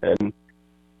away. And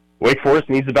Wake Forest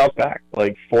needs to bounce back.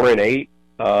 Like, 4-8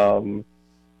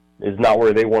 is not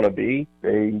where they want to be.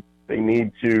 They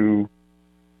need to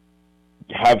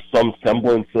have some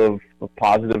semblance of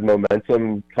positive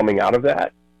momentum coming out of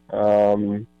that.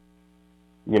 Am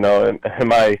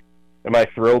I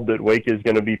thrilled that Wake is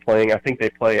going to be playing? I think they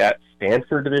play at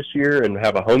Stanford this year and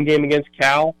have a home game against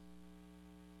Cal.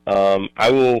 I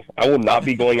will not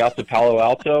be going out to Palo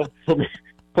Alto.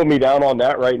 Put me down on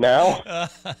that right now.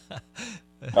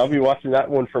 I'll be watching that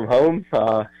one from home.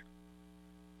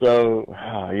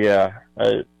 Yeah.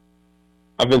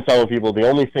 I've been telling people the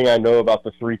only thing I know about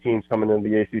the three teams coming into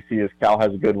the ACC is Cal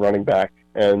has a good running back,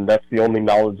 and that's the only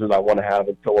knowledge that I want to have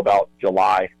until about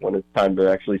July, when it's time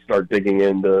to actually start digging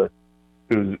into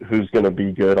who's going to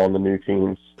be good on the new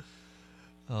teams.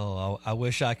 Oh, I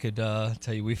wish I could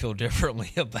tell you we feel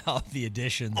differently about the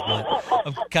additions, but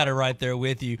I'm kind of right there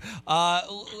with you.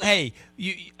 Hey,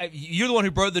 you're the one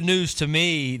who broke the news to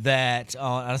me that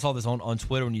I saw this on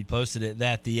Twitter when you posted it,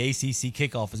 that the ACC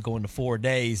kickoff is going to 4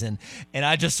 days, and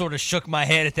I just sort of shook my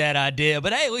head at that idea.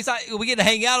 But hey, at least we get to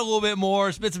hang out a little bit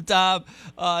more, spend some time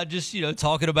just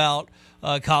talking about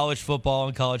college football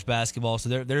and college basketball.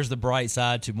 So there's the bright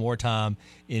side to more time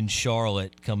in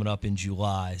Charlotte coming up in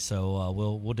July. So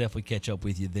we'll definitely catch up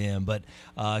with you then. But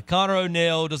Conor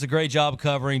O'Neill does a great job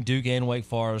covering Duke and Wake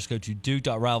Forest. Go to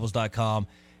duke.rivals.com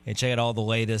and check out all the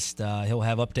latest. He'll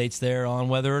have updates there on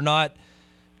whether or not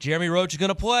Jeremy Roach is going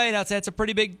to play. That's a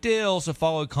pretty big deal, so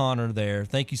follow Conor there.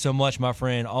 Thank you so much, my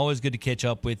friend. Always good to catch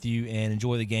up with you, and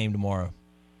enjoy the game tomorrow.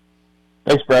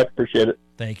 Thanks, Brad. Appreciate it.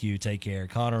 Thank you. Take care.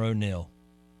 Conor O'Neill.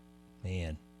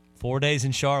 Man, 4 days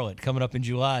in Charlotte coming up in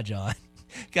July, John.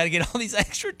 Got to get all these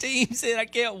extra teams in. I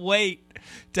can't wait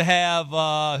to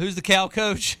have who's the Cal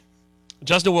coach?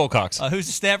 Justin Wilcox. Who's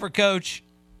the Stanford coach?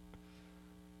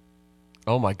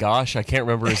 Oh, my gosh. I can't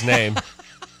remember his name.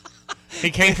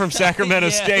 He came from Sacramento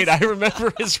State. I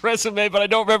remember his resume, but I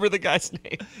don't remember the guy's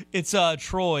name. It's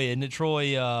Troy, isn't it?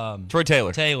 Troy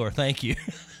Taylor. Taylor, thank you.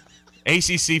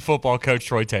 ACC football coach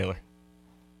Troy Taylor.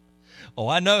 Oh,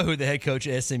 I know who the head coach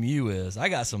at SMU is. I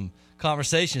got some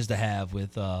conversations to have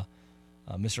with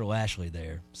Mr. Lashley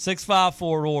there.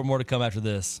 654 Roar, more to come after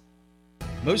this.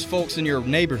 Most folks in your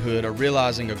neighborhood are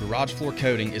realizing a garage floor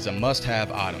coating is a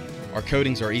must-have item. Our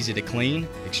coatings are easy to clean,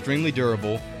 extremely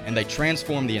durable, and they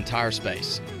transform the entire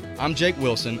space. I'm Jake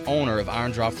Wilson, owner of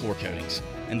Iron Drive Floor Coatings.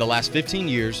 In the last 15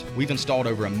 years, we've installed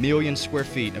over 1 million square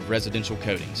feet of residential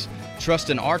coatings. Trust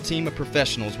in our team of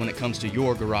professionals when it comes to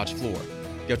your garage floor.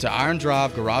 Go to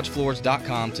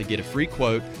irondrivegaragefloors.com to get a free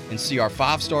quote and see our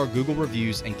 5-star Google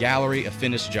reviews and gallery of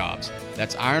finished jobs.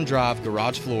 That's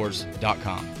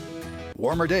irondrivegaragefloors.com.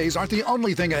 Warmer days aren't the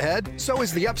only thing ahead. So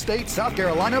is the Upstate South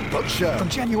Carolina Boat Show. From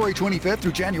January 25th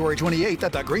through January 28th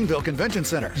at the Greenville Convention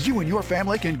Center, you and your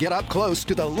family can get up close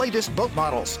to the latest boat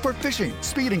models for fishing,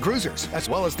 speed, and cruisers, as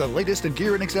well as the latest in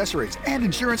gear and accessories, and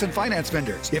insurance and finance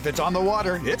vendors. If it's on the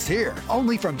water, it's here.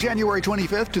 Only from January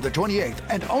 25th to the 28th,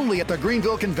 and only at the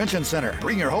Greenville Convention Center.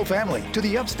 Bring your whole family to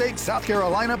the Upstate South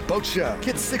Carolina Boat Show.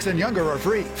 Kids 6 and younger are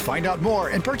free. Find out more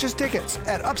and purchase tickets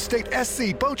at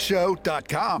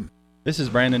upstatescboatshow.com. This is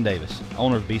Brandon Davis,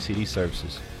 owner of BCD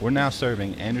Services. We're now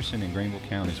serving Anderson and Greenville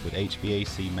counties with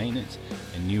HVAC maintenance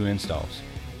and new installs.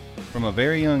 From a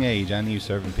very young age, I knew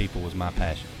serving people was my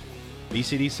passion.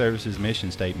 BCD Services'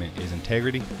 mission statement is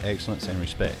integrity, excellence, and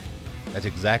respect. That's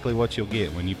exactly what you'll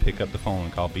get when you pick up the phone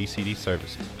and call BCD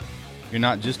Services. You're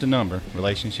not just a number.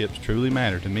 Relationships truly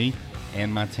matter to me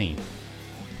and my team.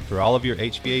 For all of your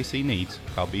HVAC needs,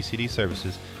 call BCD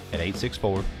Services at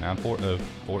 864-940-4804.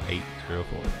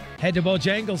 Head to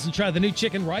Bojangles and try the new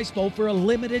chicken rice bowl for a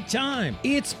limited time.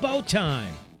 It's bow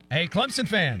time. Hey, Clemson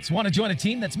fans, want to join a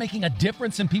team that's making a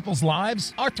difference in people's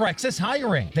lives? Arthrex is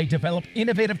hiring. They develop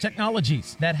innovative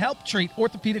technologies that help treat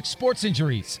orthopedic sports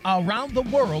injuries around the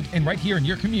world and right here in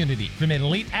your community. From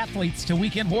elite athletes to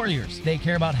weekend warriors, they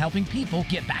care about helping people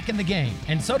get back in the game,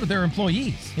 and so do their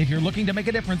employees. If you're looking to make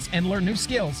a difference and learn new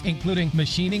skills, including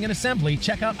machining and assembly,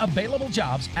 check out available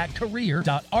jobs at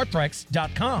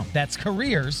career.arthrex.com. That's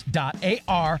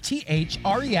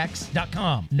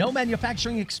careers.arthrex.com. No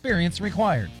manufacturing experience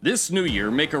required. This new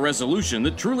year, make a resolution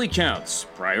that truly counts.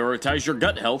 Prioritize your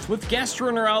gut health with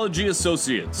Gastroenterology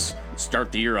Associates.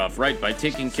 Start the year off right by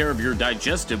taking care of your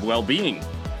digestive well-being.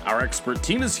 Our expert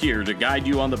team is here to guide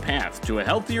you on the path to a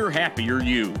healthier, happier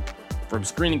you. From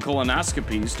screening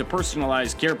colonoscopies to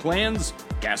personalized care plans,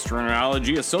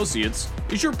 Gastroenterology Associates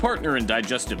is your partner in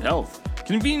digestive health,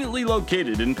 conveniently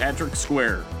located in Patrick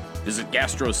Square. Visit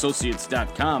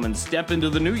gastroassociates.com and step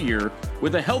into the new year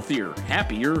with a healthier,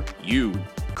 happier you.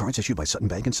 Cards issued by Sutton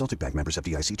Bank and Celtic Bank, members of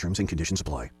FDIC. Terms and conditions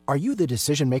apply. Are you the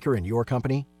decision maker in your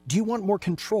company? Do you want more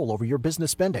control over your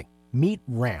business spending? Meet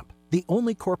Ramp, the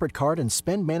only corporate card and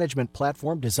spend management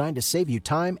platform designed to save you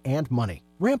time and money.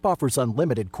 Ramp offers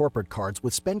unlimited corporate cards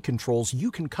with spend controls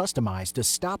you can customize to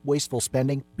stop wasteful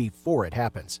spending before it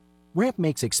happens. Ramp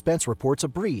makes expense reports a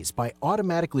breeze by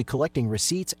automatically collecting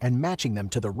receipts and matching them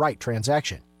to the right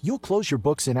transaction. You'll close your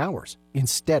books in hours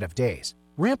instead of days.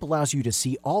 Ramp allows you to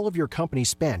see all of your company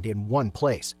spend in one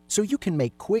place, so you can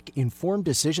make quick, informed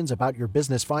decisions about your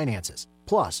business finances.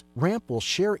 Plus, Ramp will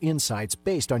share insights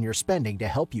based on your spending to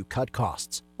help you cut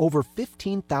costs. Over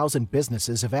 15,000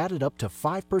 businesses have added up to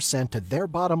 5% to their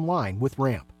bottom line with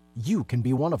Ramp. You can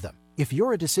be one of them. If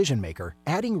you're a decision maker,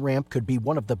 adding Ramp could be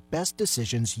one of the best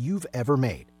decisions you've ever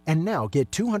made. And now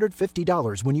get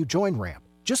 $250 when you join Ramp.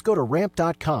 Just go to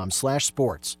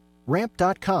ramp.com/sports.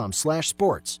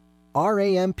 Ramp.com/sports.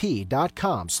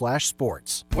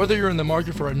 ramp.com/sports. Whether you're in the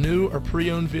market for a new or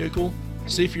pre-owned vehicle,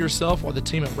 see for yourself why the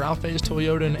team at Ralph Hayes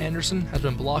Toyota in Anderson has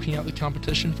been blocking out the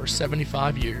competition for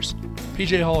 75 years.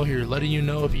 PJ Hall here, letting you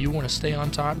know if you want to stay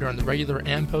on top during the regular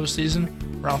and postseason,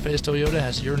 Ralph Hayes Toyota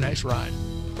has your next ride.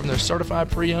 From their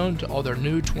certified pre-owned to all their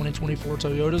new 2024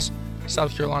 Toyotas,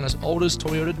 South Carolina's oldest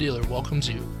Toyota dealer welcomes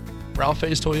you. Ralph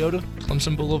Hayes Toyota,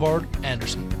 Clemson Boulevard,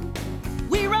 Anderson.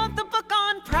 We wrote the book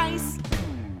on price.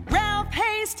 Ralph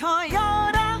Hayes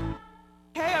Toyota.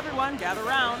 Hey everyone, gather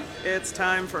around. It's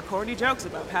time for corny jokes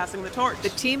about passing the torch. The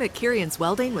team at Kirian's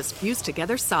Welding was fused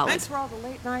together solid. Thanks for all the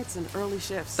late nights and early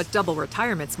shifts. But double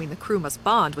retirements mean the crew must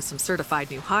bond with some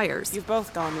certified new hires. You've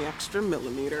both gone the extra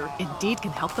millimeter. Indeed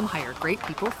can help them hire great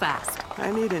people fast.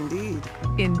 I need Indeed.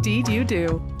 Indeed you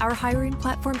do. Our hiring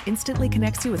platform instantly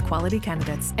connects you with quality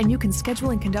candidates, and you can schedule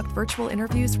and conduct virtual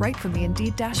interviews right from the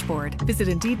Indeed dashboard. Visit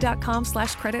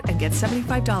Indeed.com/credit and get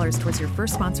 $75 towards your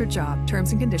first sponsored job.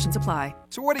 Terms and conditions apply.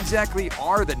 So what exactly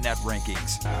are the net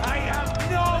rankings? I have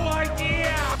no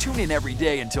idea. Tune in every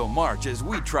day until March as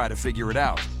we try to figure it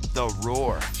out. The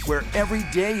Roar, where every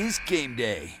day is game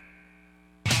day.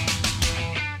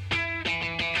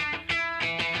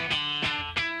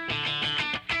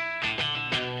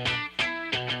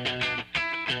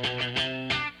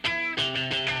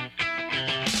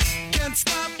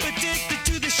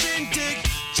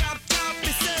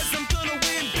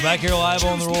 We're back here live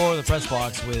on The Roar, the press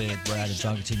box with Brad and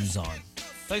John continues on.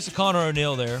 Thanks to Conor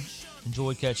O'Neill there.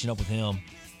 Enjoyed catching up with him,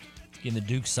 getting the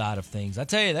Duke side of things. I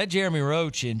tell you, that Jeremy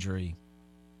Roach injury,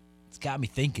 it's got me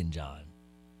thinking, John.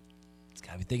 It's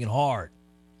got me thinking hard.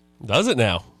 Does it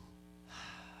now?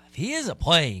 If he isn't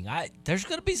playing, there's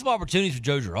going to be some opportunities for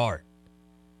Joe Girard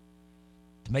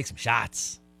to make some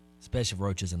shots, especially if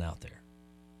Roach isn't out there.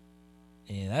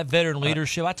 And that veteran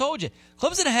leadership, I told you,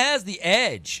 Clemson has the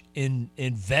edge in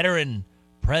veteran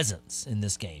presence in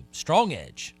this game. Strong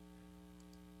edge.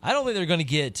 I don't think they're going to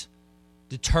get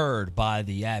deterred by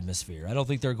the atmosphere. I don't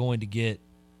think they're going to get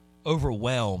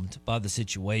overwhelmed by the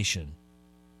situation.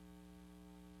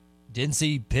 Didn't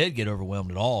see Pitt get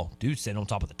overwhelmed at all. Dude sitting on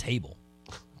top of the table,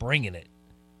 bringing it,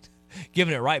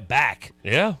 giving it right back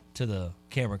to the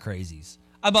camera crazies.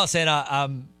 I'm not saying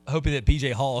I'm hoping that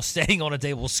PJ Hall is standing on a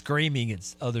table screaming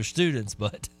at other students,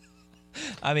 but,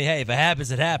 I mean, hey, if it happens,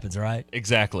 it happens, right?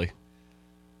 Exactly.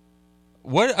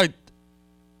 We'll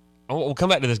come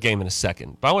back to this game in a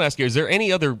second, but I want to ask you, is there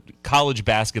any other college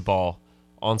basketball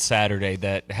on Saturday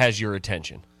that has your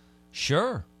attention?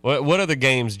 Sure. What other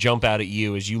games jump out at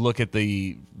you as you look at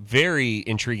the very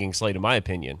intriguing slate, in my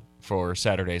opinion, for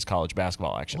Saturday's college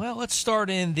basketball action? Well, let's start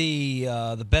in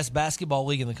the best basketball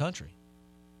league in the country.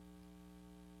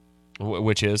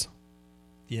 Which is?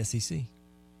 The SEC.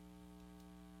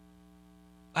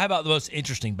 How about the most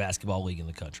interesting basketball league in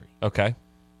the country? Okay.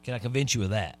 Can I convince you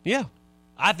of that? Yeah.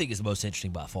 I think it's the most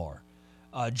interesting by far.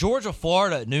 Georgia,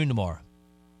 Florida at noon tomorrow.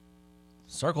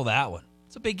 Circle that one.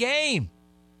 It's a big game.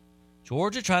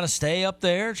 Georgia trying to stay up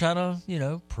there, trying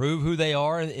to, prove who they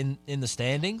are in the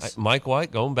standings. Mike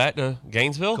White going back to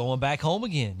Gainesville? Going back home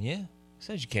again, yeah.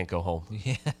 Says you can't go home.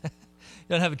 Yeah. You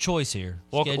don't have a choice here.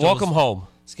 Welcome home.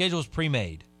 Schedule is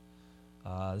pre-made.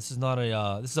 This is not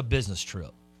this is a business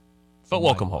trip. But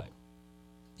welcome home.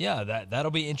 Yeah,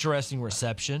 that'll be interesting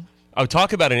reception. Oh,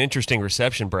 talk about an interesting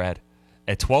reception, Brad.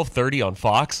 At 12:30 on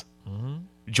Fox,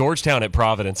 Georgetown at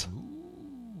Providence.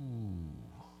 Ooh,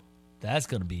 that's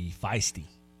going to be feisty.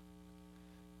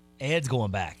 Ed's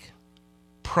going back.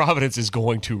 Providence is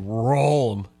going to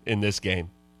roll them in this game.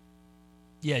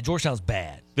 Yeah, Georgetown's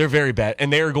bad. They're very bad,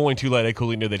 and they are going to let Ed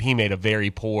Cooley know that he made a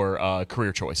very poor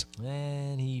career choice.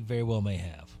 And he very well may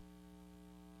have.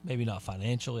 Maybe not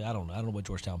financially. I don't know. I don't know what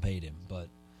Georgetown paid him, but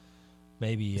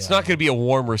maybe it's not going to be a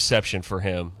warm reception for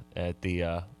him at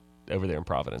the over there in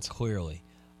Providence. Clearly,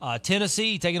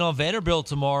 Tennessee taking on Vanderbilt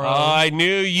tomorrow. I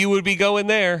knew you would be going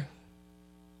there.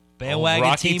 Bandwagon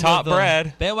Rocky team Top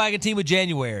Brad. Bandwagon team of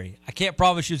January. I can't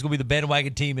promise you it's going to be the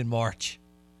bandwagon team in March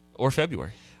or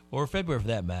February. Or February, for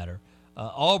that matter.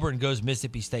 Auburn goes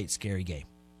Mississippi State. Scary game.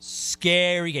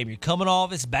 Scary game. You're coming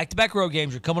off. It's back-to-back road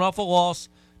games. You're coming off a loss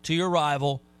to your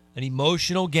rival. An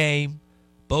emotional game.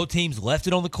 Both teams left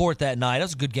it on the court that night. That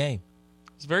was a good game.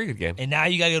 It's a very good game. And now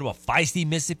you got to go to a feisty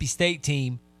Mississippi State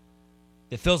team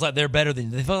that feels like they're better than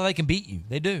you. They feel like they can beat you.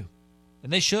 They do.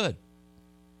 And they should.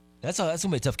 That's going to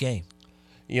be a tough game.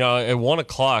 At 1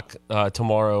 o'clock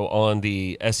tomorrow on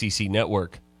the SEC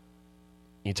Network,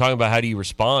 you're talking about how do you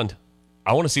respond.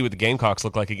 I want to see what the Gamecocks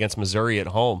look like against Missouri at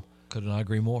home. Could not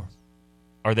agree more.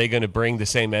 Are they going to bring the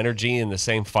same energy and the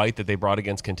same fight that they brought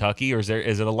against Kentucky, or is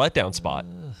it a letdown spot?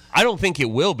 I don't think it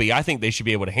will be. I think they should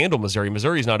be able to handle Missouri.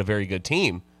 Missouri's not a very good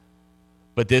team,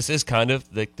 but this is kind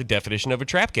of the definition of a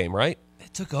trap game, right?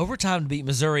 It took overtime to beat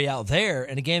Missouri out there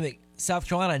in a game that South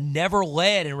Carolina never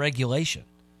led in regulation.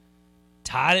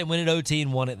 Tied it, win it OT,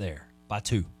 and won it there by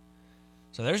 2.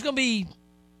 So there's going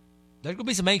to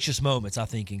be some anxious moments, I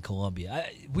think, in Columbia.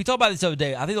 We talked about this the other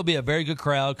day. I think there'll be a very good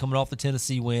crowd coming off the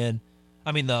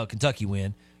the Kentucky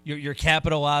win. You're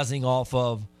capitalizing off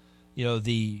of,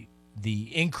 the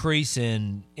increase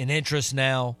in interest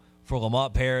now for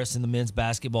Lamont Paris and the men's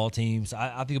basketball teams.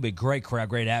 I think it'll be a great crowd,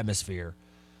 great atmosphere.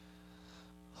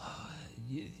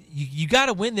 You got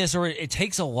to win this, or it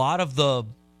takes a lot of the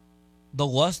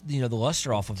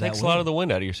luster off of that. Takes a lot of the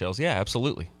wind out of your sails. Yeah,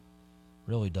 absolutely.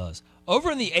 Really does.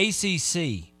 Over in the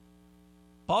ACC,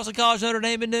 Boston College, Notre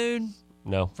Dame at noon.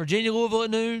 No. Virginia, Louisville at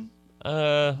noon.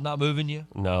 Not moving you.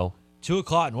 No. 2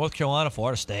 o'clock, North Carolina,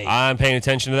 Florida State. I'm paying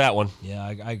attention to that one. Yeah,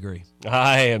 I agree.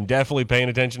 I am definitely paying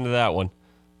attention to that one.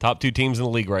 Top 2 teams in the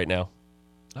league right now.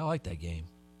 I like that game.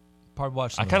 Probably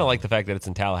watch. I kind of like the fact that it's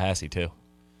in Tallahassee too.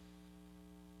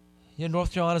 Yeah,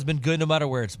 North Carolina's been good no matter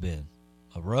where it's been.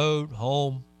 A road,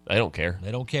 home. They don't care.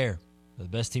 They don't care. They're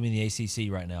the best team in the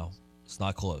ACC right now. It's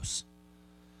not close.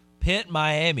 Pitt,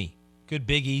 Miami. Good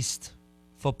Big East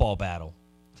football battle.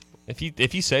 If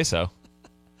you say so.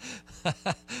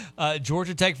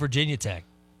 Georgia Tech, Virginia Tech.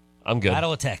 I'm good.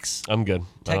 Battle of Techs. I'm good.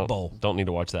 Tech Bowl. Don't need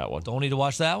to watch that one. Don't need to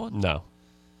watch that one? No.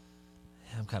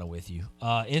 I'm kind of with you.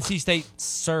 NC State,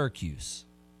 Syracuse.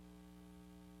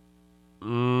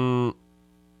 No,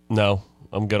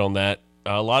 I'm good on that.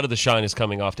 A lot of the shine is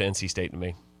coming off to NC State to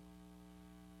me.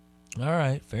 All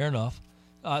right, fair enough.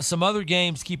 Some other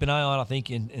games to keep an eye on, I think,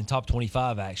 in top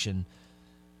 25 action.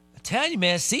 I'm telling you,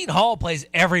 man, Seton Hall plays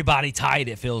everybody tight,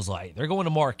 it feels like. They're going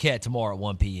to Marquette tomorrow at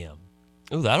 1 p.m.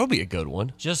 Oh, that'll be a good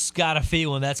one. Just got a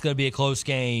feeling that's going to be a close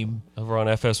game. Over on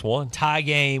FS1. Tie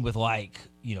game with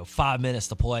 5 minutes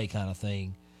to play kind of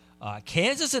thing.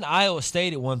 Kansas and Iowa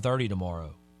State at 1:30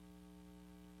 tomorrow.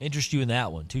 Interest you in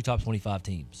that one? 2 top 25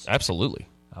 teams. Absolutely.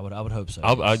 I would hope so.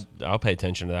 I'll pay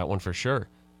attention to that one for sure.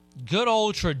 Good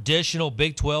old traditional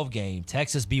Big 12 game,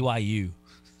 Texas BYU.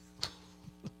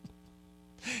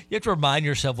 You have to remind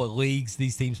yourself what leagues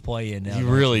these teams play in now. You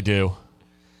really do.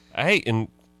 Hey, and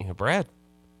Brad,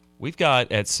 we've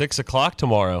got at 6 o'clock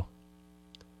tomorrow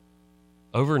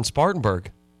over in Spartanburg,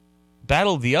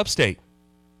 Battle of the Upstate,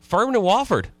 Furman and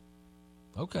Wofford.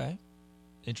 Okay,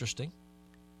 interesting.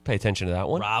 Pay attention to that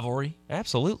one. Rivalry.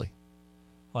 Absolutely.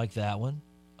 Like that one.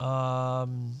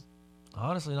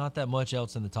 Honestly, not that much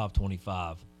else in the top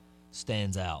 25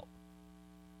 stands out.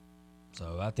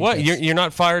 So I think what you're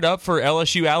not fired up for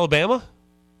LSU Alabama?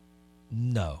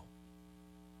 No.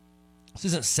 This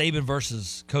isn't Saban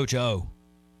versus Coach O.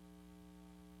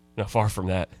 No, far from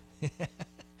that.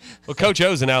 Well, Coach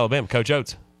O's in Alabama. Coach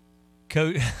Oates.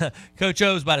 Coach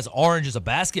O's about as orange as a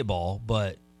basketball,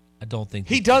 but I don't think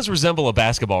he does resemble a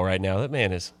basketball right now. That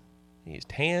man he's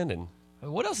tan and.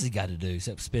 What else has he got to do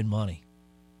except spend money?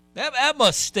 That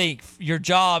must stink. Your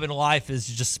job in life is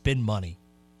to just spend money.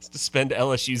 It's to spend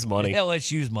LSU's money.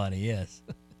 LSU's money, yes.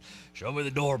 Show me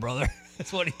the door, brother.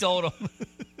 That's what he told him.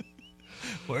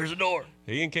 Where's the door?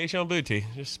 He and Keishawn Boutte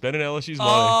just spending LSU's money.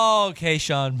 Oh,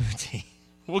 Keishawn Boutte.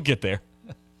 We'll get there.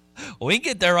 Well, we can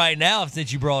get there right now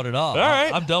since you brought it up. All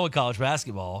right. I'm done with college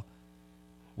basketball.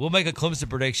 We'll make a Clemson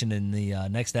prediction in the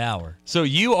next hour. So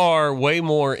you are way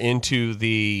more into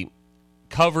the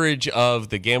coverage of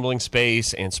the gambling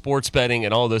space and sports betting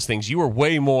and all those things. You are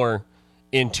way more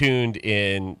tuned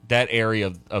in that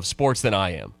area of sports than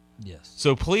I am. Yes.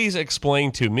 So please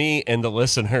explain to me and the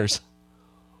listeners,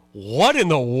 what in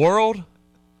the world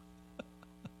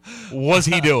was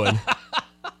he doing?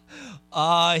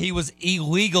 He was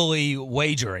illegally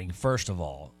wagering, first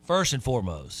and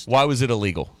foremost. Why was it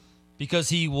illegal? Because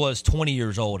he was 20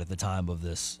 years old at the time of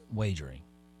this wagering.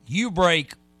 You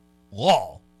break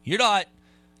law. You're not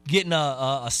getting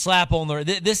a slap on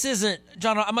the... This isn't...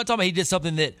 John, I'm not talking about he did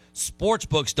something that sports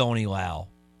books don't allow.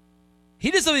 He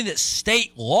did something that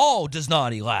state law does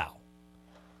not allow.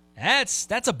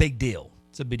 That's a big deal.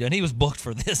 It's a big deal. And he was booked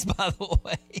for this, by the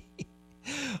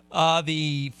way.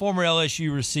 The former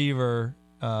LSU receiver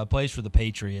plays for the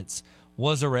Patriots,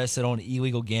 was arrested on an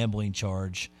illegal gambling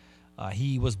charge.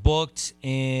 He was booked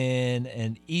in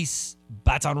an East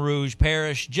Baton Rouge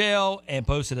Parish jail and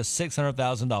posted a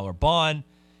 $600,000 bond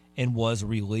and was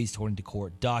released according to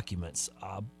court documents.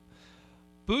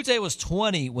 Butte was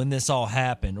 20 when this all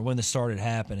happened, or when this started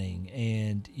happening,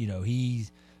 and he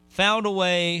found a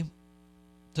way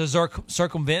to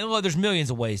circumvent. Well, there's millions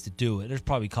of ways to do it. There's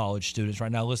probably college students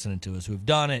right now listening to us who have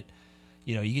done it.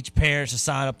 You get your parents to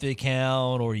sign up the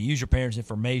account, or you use your parents'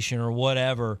 information or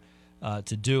whatever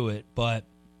to do it. But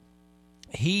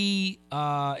he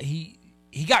got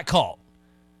caught.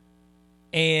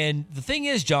 And the thing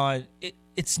is, John,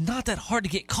 it's not that hard to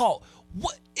get caught.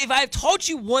 What if I've taught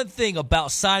you one thing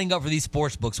about signing up for these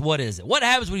sports books? What is it? What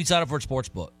happens when you sign up for a sports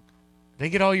book? They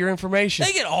get all your information.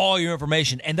 They get all your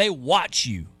information, and they watch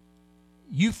you.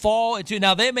 You fall into,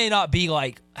 now they may not be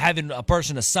like having a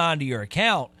person assigned to your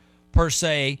account per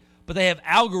se, but they have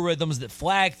algorithms that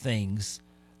flag things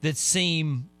that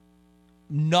seem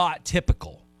not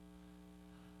typical.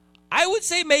 I would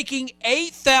say making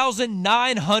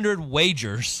 8,900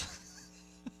 wagers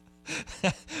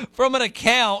from an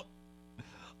account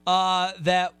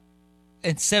that,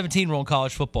 and 17 were on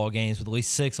college football games with at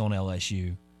least 6 on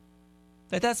LSU,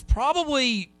 that's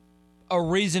probably a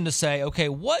reason to say, okay,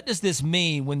 what does this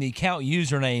mean when the account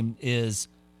username is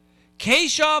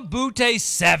Keyshawn Butte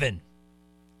 7,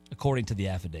 according to the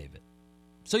affidavit?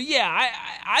 So, yeah,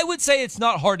 I would say it's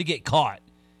not hard to get caught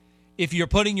if you're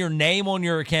putting your name on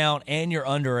your account and you're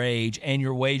underage and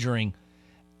you're wagering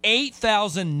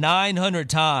 8,900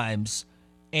 times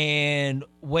and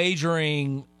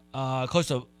wagering close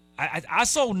to, I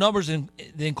saw numbers that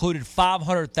included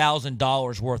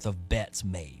 $500,000 worth of bets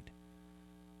made.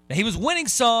 Now, he was winning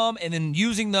some and then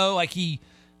using, though, like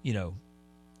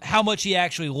how much he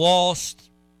actually lost,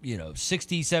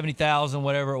 60, 70,000,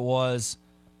 whatever it was.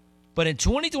 But in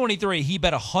 2023, he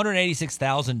bet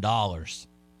 $186,000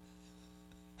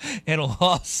 and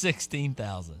lost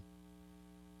 $16,000.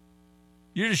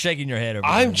 You're just shaking your head over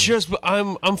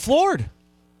there. I'm floored.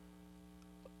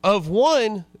 Of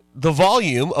one, the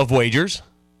volume of wagers,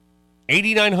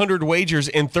 8,900 wagers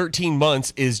in 13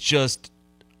 months is just,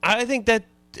 I think that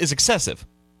is excessive.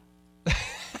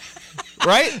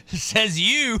 Right? Says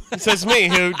you. Says me,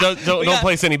 who don't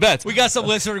place any bets. We got some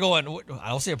listener going, I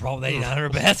don't see a problem with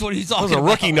 8,900 bets. What are you talking about? Those are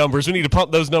rookie numbers. We need to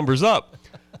pump those numbers up.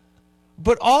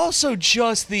 But also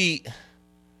just the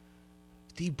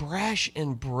brash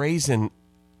and brazen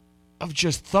of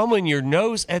just thumbing your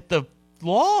nose at the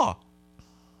law.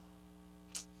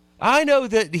 I know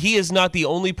that he is not the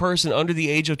only person under the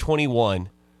age of 21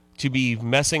 to be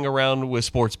messing around with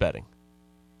sports betting.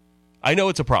 I know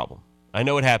it's a problem. I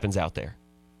know it happens out there.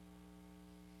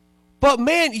 But,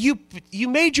 man, you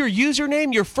made your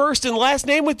username your first and last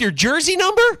name with your jersey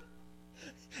number?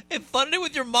 And funded it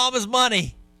with your mama's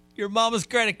money, your mama's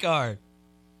credit card,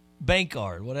 bank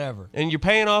card, whatever. And you're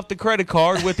paying off the credit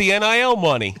card with the NIL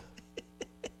money.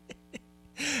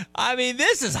 I mean,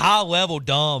 this is high-level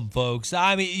dumb, folks.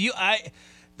 I mean,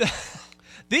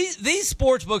 these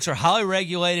sports books are highly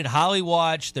regulated, highly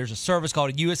watched. There's a service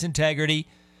called U.S. Integrity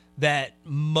that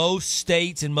most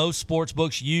states and most sports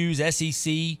books use.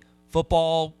 SEC,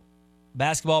 football,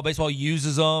 basketball, baseball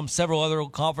uses them. Several other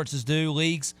conferences do,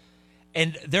 leagues.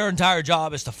 And their entire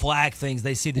job is to flag things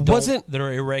they see that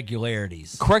are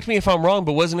irregularities. Correct me if I'm wrong,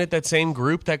 but wasn't it that same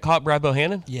group that caught Brad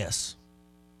Bohannon? Yes.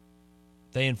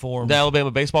 They informed the Alabama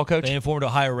baseball coach. They informed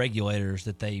Ohio regulators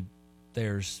that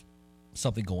there's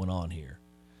something going on here.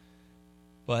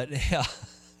 But yeah,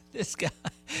 this guy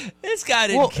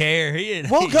didn't care. He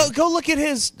didn't. Well, go look at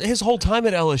his whole time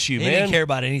at LSU. He didn't care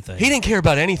about anything. He didn't care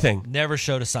about anything. Never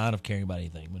showed a sign of caring about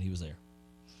anything when he was there.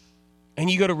 And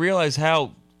you got to realize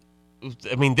how.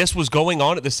 I mean, this was going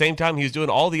on at the same time he was doing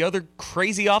all the other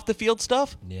crazy off the field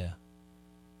stuff. Yeah.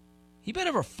 He bet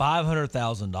over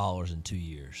 $500,000 in 2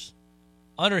 years.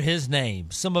 Under his name,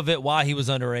 some of it while he was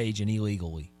underage and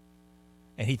illegally.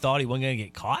 And he thought he wasn't going to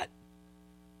get caught?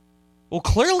 Well,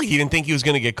 clearly he didn't think he was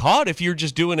going to get caught if you're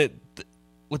just doing it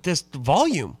with this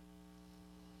volume.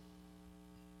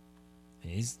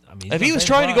 If he was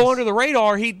trying to go under the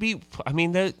radar, he'd be,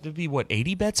 there'd be,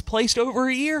 80 bets placed over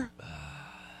a year?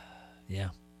 Yeah.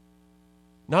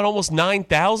 Not almost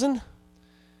 9,000?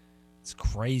 It's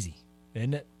crazy,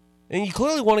 isn't it? And you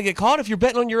clearly want to get caught if you're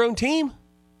betting on your own team.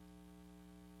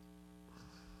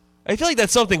 I feel like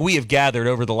that's something we have gathered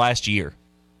over the last year.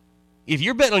 If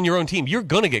you're betting on your own team, you're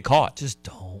going to get caught. Just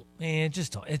don't. Man,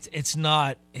 just don't. It's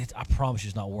not, I promise you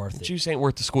it's not worth it. Juice ain't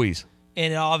worth the squeeze.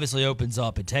 And it obviously opens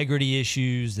up integrity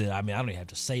issues that, I don't even have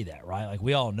to say that, right? Like,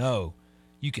 we all know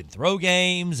you can throw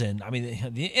games, and,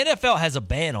 the NFL has a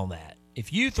ban on that.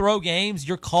 If you throw games,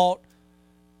 you're caught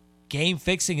game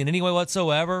fixing in any way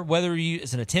whatsoever, whether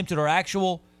it's an attempted or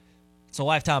actual, it's a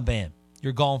lifetime ban.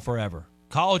 You're gone forever.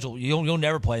 College, you'll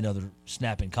never play another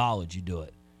snap in college. You do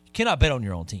it. You cannot bet on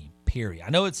your own team, period. I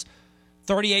know it's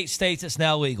 38 states it's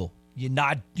now legal. You're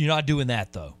not doing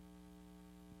that, though.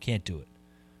 Can't do it.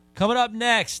 Coming up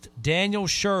next, Daniel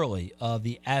Shirley of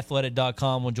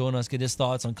theathletic.com will join us, get his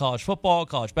thoughts on college football,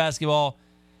 college basketball,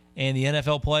 and the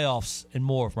NFL playoffs and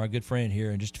more from our good friend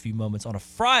here in just a few moments on a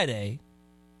Friday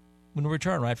when we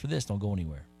return right for this. Don't go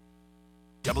anywhere.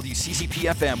 WCCP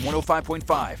FM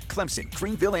 105.5, Clemson,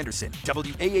 Greenville, Anderson.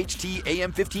 WAHT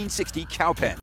AM 1560, Cowpen.